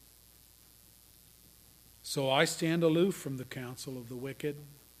 So I stand aloof from the counsel of the wicked.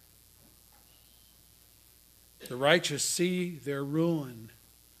 The righteous see their ruin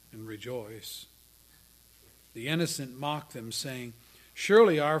and rejoice. The innocent mock them, saying,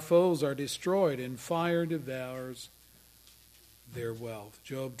 Surely our foes are destroyed, and fire devours their wealth.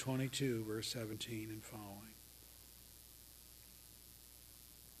 Job 22, verse 17 and following.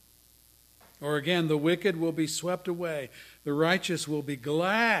 Or again, the wicked will be swept away. The righteous will be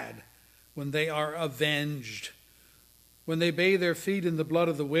glad when they are avenged. When they bathe their feet in the blood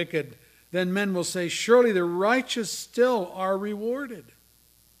of the wicked, then men will say, surely the righteous still are rewarded.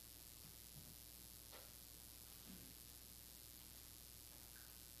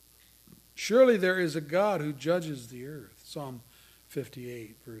 Surely there is a God who judges the earth. Psalm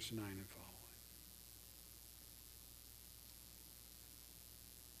 58, verse 9 and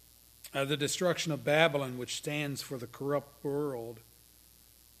following. The destruction of Babylon, which stands for the corrupt world.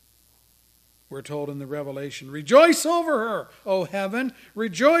 We're told in the Revelation, rejoice over her, O heaven.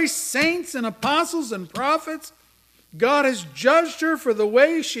 Rejoice, saints and apostles and prophets. God has judged her for the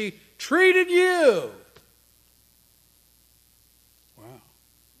way she treated you. Wow.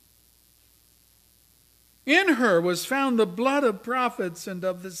 In her was found the blood of prophets and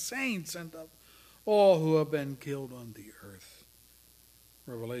of the saints and of all who have been killed on the earth.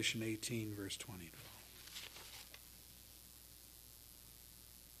 Revelation 18, verse 20.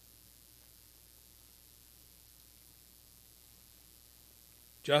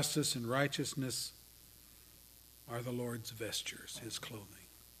 Justice and righteousness are the Lord's vestures, his clothing.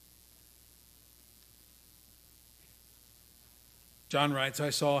 John writes,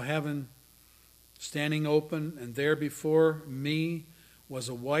 I saw heaven standing open, and there before me was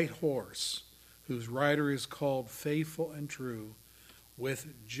a white horse, whose rider is called Faithful and True.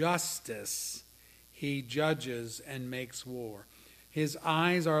 With justice he judges and makes war. His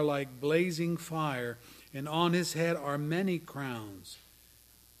eyes are like blazing fire, and on his head are many crowns.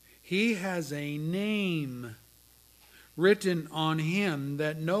 He has a name written on him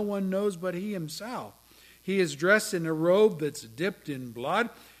that no one knows but he himself. He is dressed in a robe that's dipped in blood,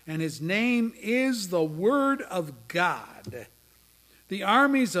 and his name is the Word of God. The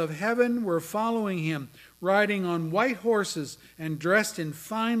armies of heaven were following him, riding on white horses and dressed in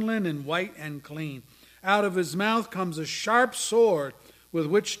fine linen, white and clean. Out of his mouth comes a sharp sword with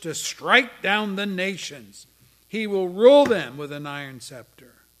which to strike down the nations. He will rule them with an iron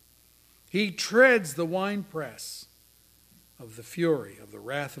scepter. He treads the winepress of the fury of the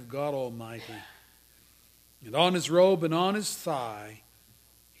wrath of God Almighty. And on his robe and on his thigh,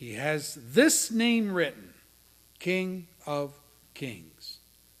 he has this name written, King of Kings,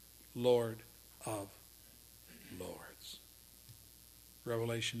 Lord of Lords.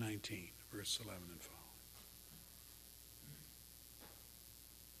 Revelation 19, verse 11 and following.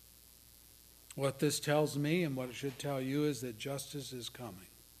 What this tells me and what it should tell you is that justice is coming.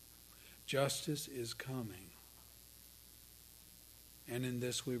 Justice is coming. And in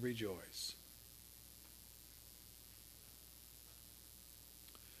this we rejoice.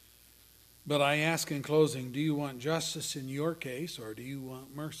 But I ask in closing, do you want justice in your case or do you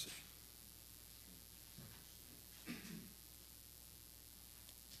want mercy?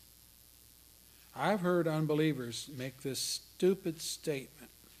 I've heard unbelievers make this stupid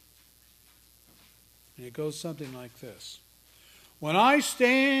statement. And it goes something like this. When I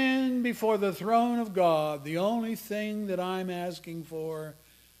stand before the throne of God, the only thing that I'm asking for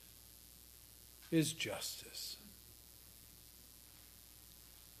is justice.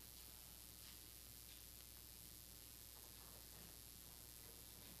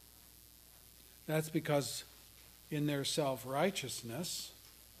 That's because in their self-righteousness,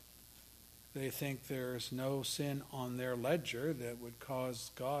 they think there's no sin on their ledger that would cause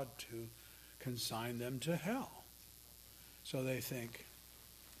God to consign them to hell. So they think,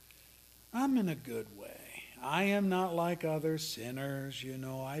 I'm in a good way. I am not like other sinners.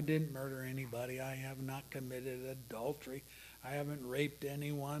 I didn't murder anybody. I have not committed adultery. I haven't raped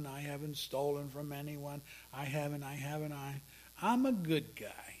anyone. I haven't stolen from anyone. I'm a good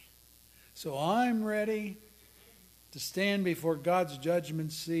guy. So I'm ready to stand before God's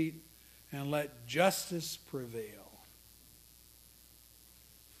judgment seat and let justice prevail.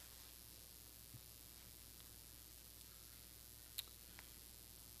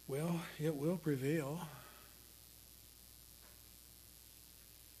 Well, it will prevail.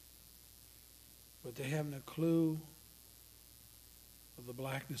 But they haven't a clue of the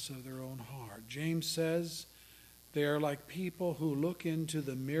blackness of their own heart. James says they are like people who look into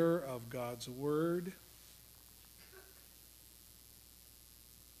the mirror of God's Word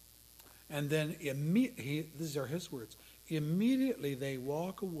and then these are his words, immediately they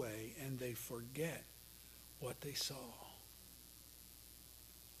walk away and they forget what they saw.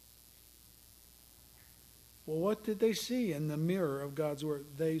 Well, what did they see in the mirror of God's Word?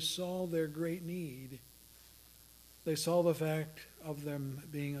 They saw their great need. They saw the fact of them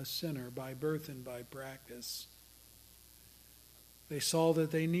being a sinner by birth and by practice. They saw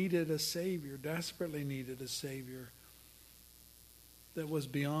that they needed a Savior, desperately needed a Savior that was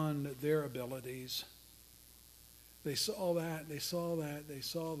beyond their abilities. They saw that,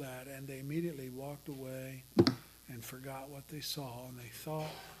 and they immediately walked away and forgot what they saw, and they thought,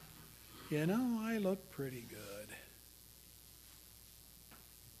 I look pretty good.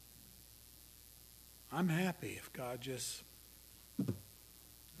 I'm happy if God just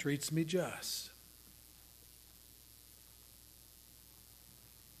treats me just.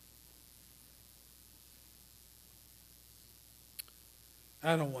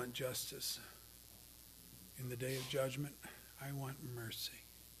 I don't want justice in the day of judgment. I want mercy.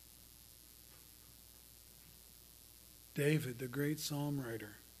 David, the great psalm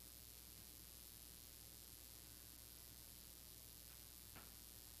writer,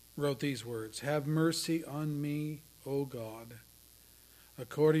 wrote these words, "Have mercy on me, O God,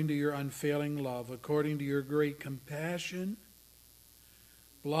 according to your unfailing love, according to your great compassion.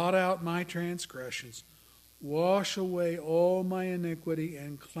 Blot out my transgressions. Wash away all my iniquity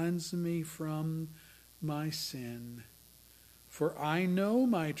and cleanse me from my sin. For I know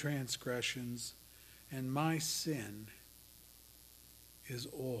my transgressions, and my sin is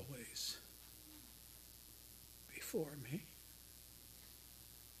always before me."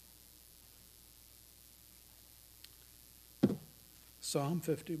 Psalm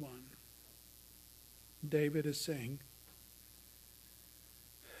 51. David is saying,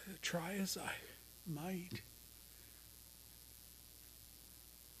 try as I might,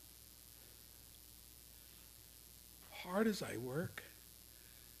 hard as I work,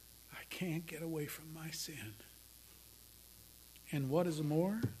 I can't get away from my sin. And what is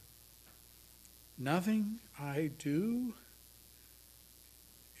more, nothing I do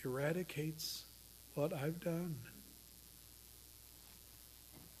eradicates what I've done.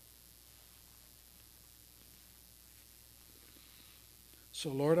 So,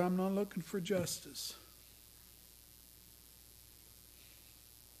 Lord, I'm not looking for justice.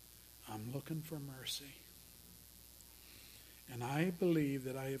 I'm looking for mercy. And I believe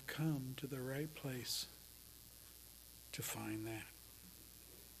that I have come to the right place to find that.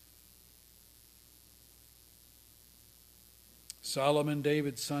 Solomon,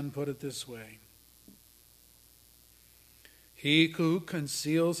 David's son, put it this way: He who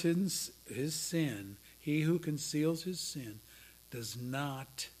conceals his sin, does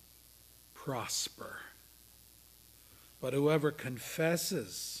not prosper. But whoever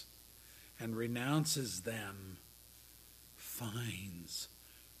confesses and renounces them finds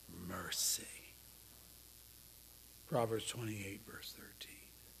mercy. Proverbs 28, verse 13.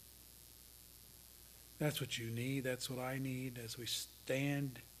 That's what you need. That's what I need as we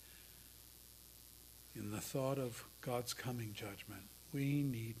stand in the thought of God's coming judgment. We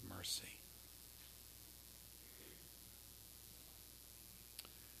need mercy.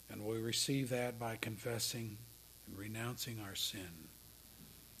 And we receive that by confessing and renouncing our sin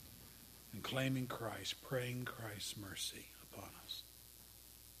and claiming Christ, praying Christ's mercy upon us.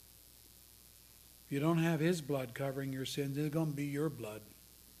 If you don't have His blood covering your sins, it's going to be your blood.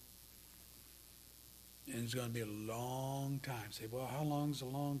 And it's going to be a long time. Say, well, how long is a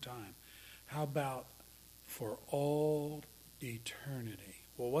long time? How about for all eternity?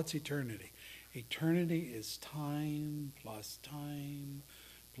 Well, what's eternity? Eternity is time plus time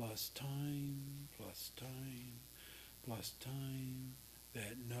plus time plus time plus time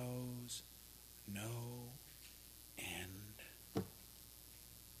that knows no end.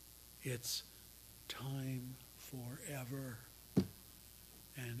 It's time forever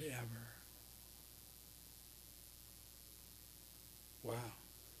and ever. Wow.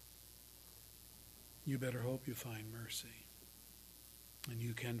 You better hope you find mercy. And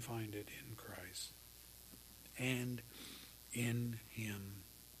you can find it in Christ and in Him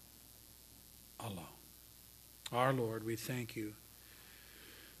alone. Our Lord, we thank you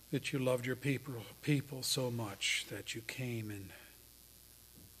that you loved your people so much that you came and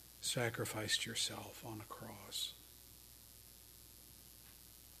sacrificed yourself on a cross.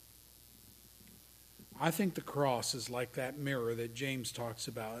 I think the cross is like that mirror that James talks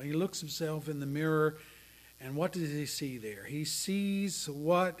about. He looks himself in the mirror, and what does he see there? He sees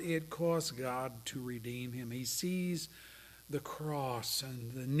what it cost God to redeem him. He sees the cross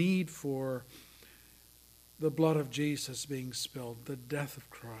and the need for the blood of Jesus being spilled, the death of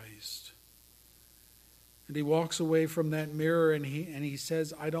Christ. And he walks away from that mirror and he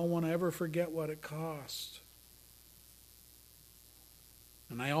says, I don't want to ever forget what it cost.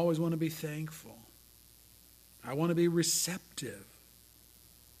 And I always want to be thankful. I want to be receptive.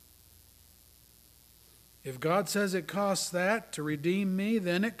 If God says it costs that to redeem me,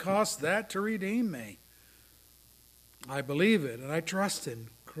 then it costs that to redeem me. I believe it, and I trust in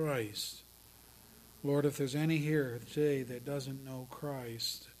Christ. Lord, if there's any here today that doesn't know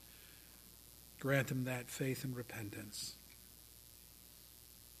Christ, grant them that faith and repentance.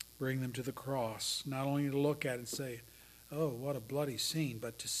 Bring them to the cross, not only to look at it and say, oh, what a bloody scene,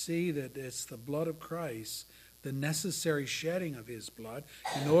 but to see that it's the blood of Christ, the necessary shedding of his blood,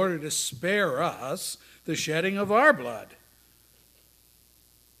 in order to spare us the shedding of our blood.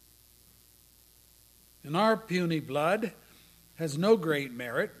 And our puny blood has no great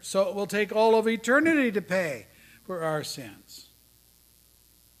merit, so it will take all of eternity to pay for our sins.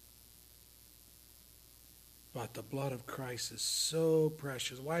 But the blood of Christ is so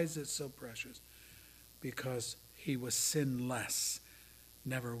precious. Why is it so precious? Because he was sinless,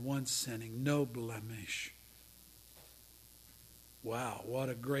 never once sinning, no blemish. Wow, what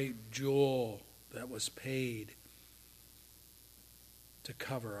a great jewel that was paid to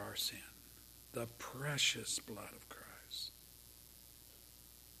cover our sin. The precious blood of Christ.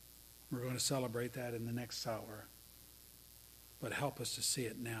 We're going to celebrate that in the next hour. But help us to see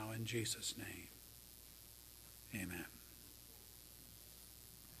it now in Jesus' name. Amen.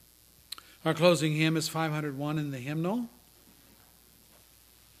 Our closing hymn is 501 in the hymnal.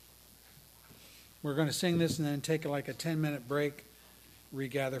 We're going to sing this and then take like a 10-minute break,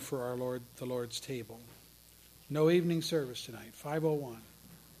 regather for the Lord's table. No evening service tonight, 5:01.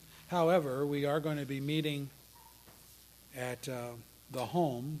 However, we are going to be meeting at the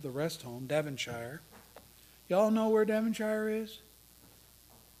home, the rest home, Devonshire. Y'all know where Devonshire is?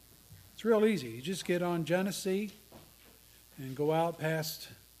 It's real easy. You just get on Genesee and go out past,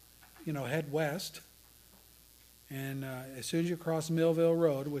 head west. And as soon as you cross Millville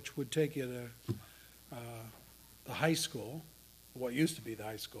Road, which would take you to the high school, what used to be the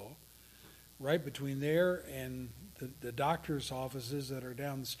high school, right between there and the doctor's offices that are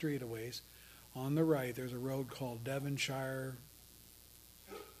down the street a ways, on the right, there's a road called Devonshire.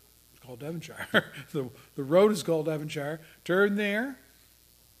 It's called Devonshire. The road is called Devonshire. Turn there.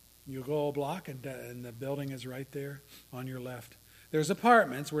 You go a block, and the building is right there on your left. There's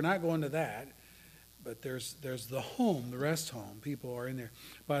apartments. We're not going to that. But there's the home, the rest home. People are in there.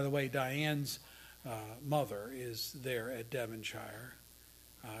 By the way, Diane's mother is there at Devonshire.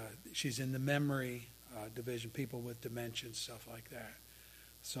 She's in the memory division, people with dementia and stuff like that.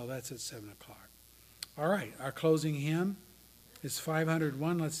 So that's at 7 o'clock. All right, our closing hymn is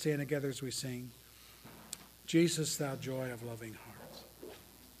 501. Let's stand together as we sing, Jesus, Thou Joy of Loving Hearts.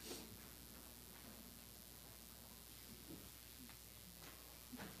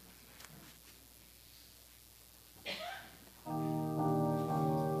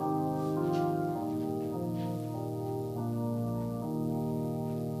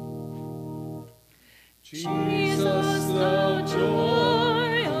 Jesus, thou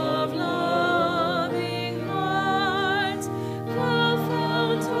joy of loving hearts, thou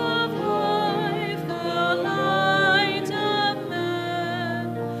fount of life, the light of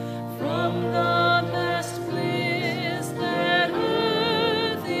man, from the best bliss that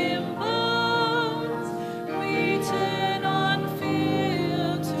earth imbounds, we turn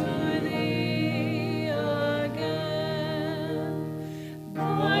unfilled to thee again.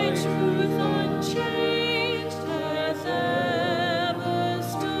 Thy truth unchanged hath ever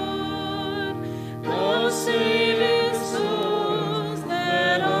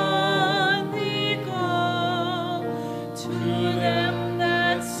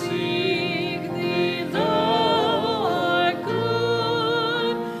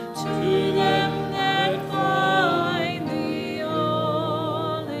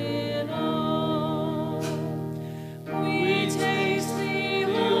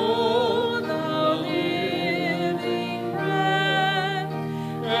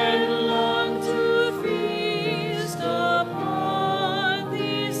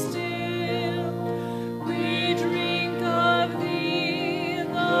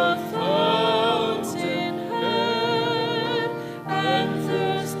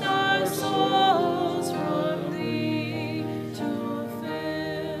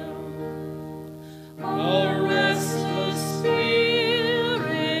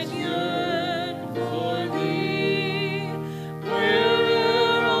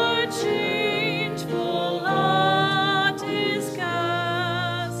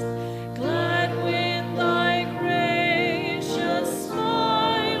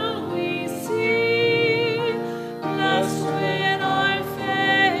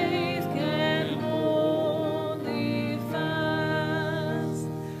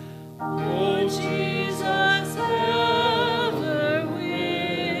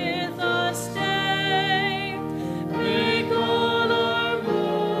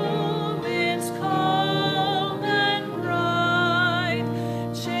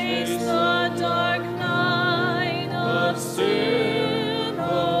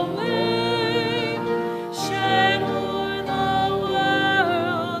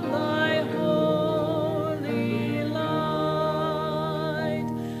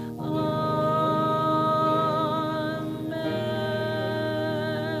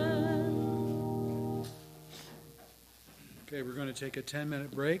going to take a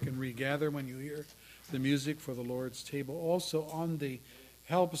 10-minute break and regather when you hear the music for the Lord's table. Also on the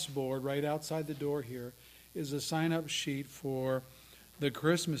helps board right outside the door here is a sign-up sheet for the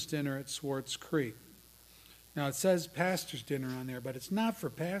Christmas dinner at Swartz Creek. Now it says pastor's dinner on there, but it's not for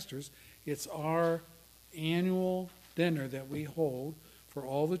pastors. It's our annual dinner that we hold for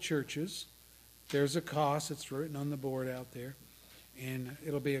all the churches. There's a cost. It's written on the board out there. And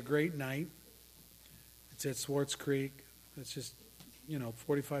it'll be a great night. It's at Swartz Creek. It's just,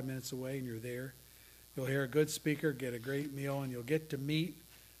 45 minutes away and you're there. You'll hear a good speaker, get a great meal, and you'll get to meet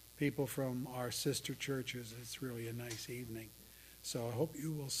people from our sister churches. It's really a nice evening. So I hope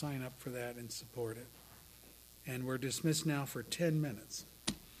you will sign up for that and support it. And we're dismissed now for 10 minutes.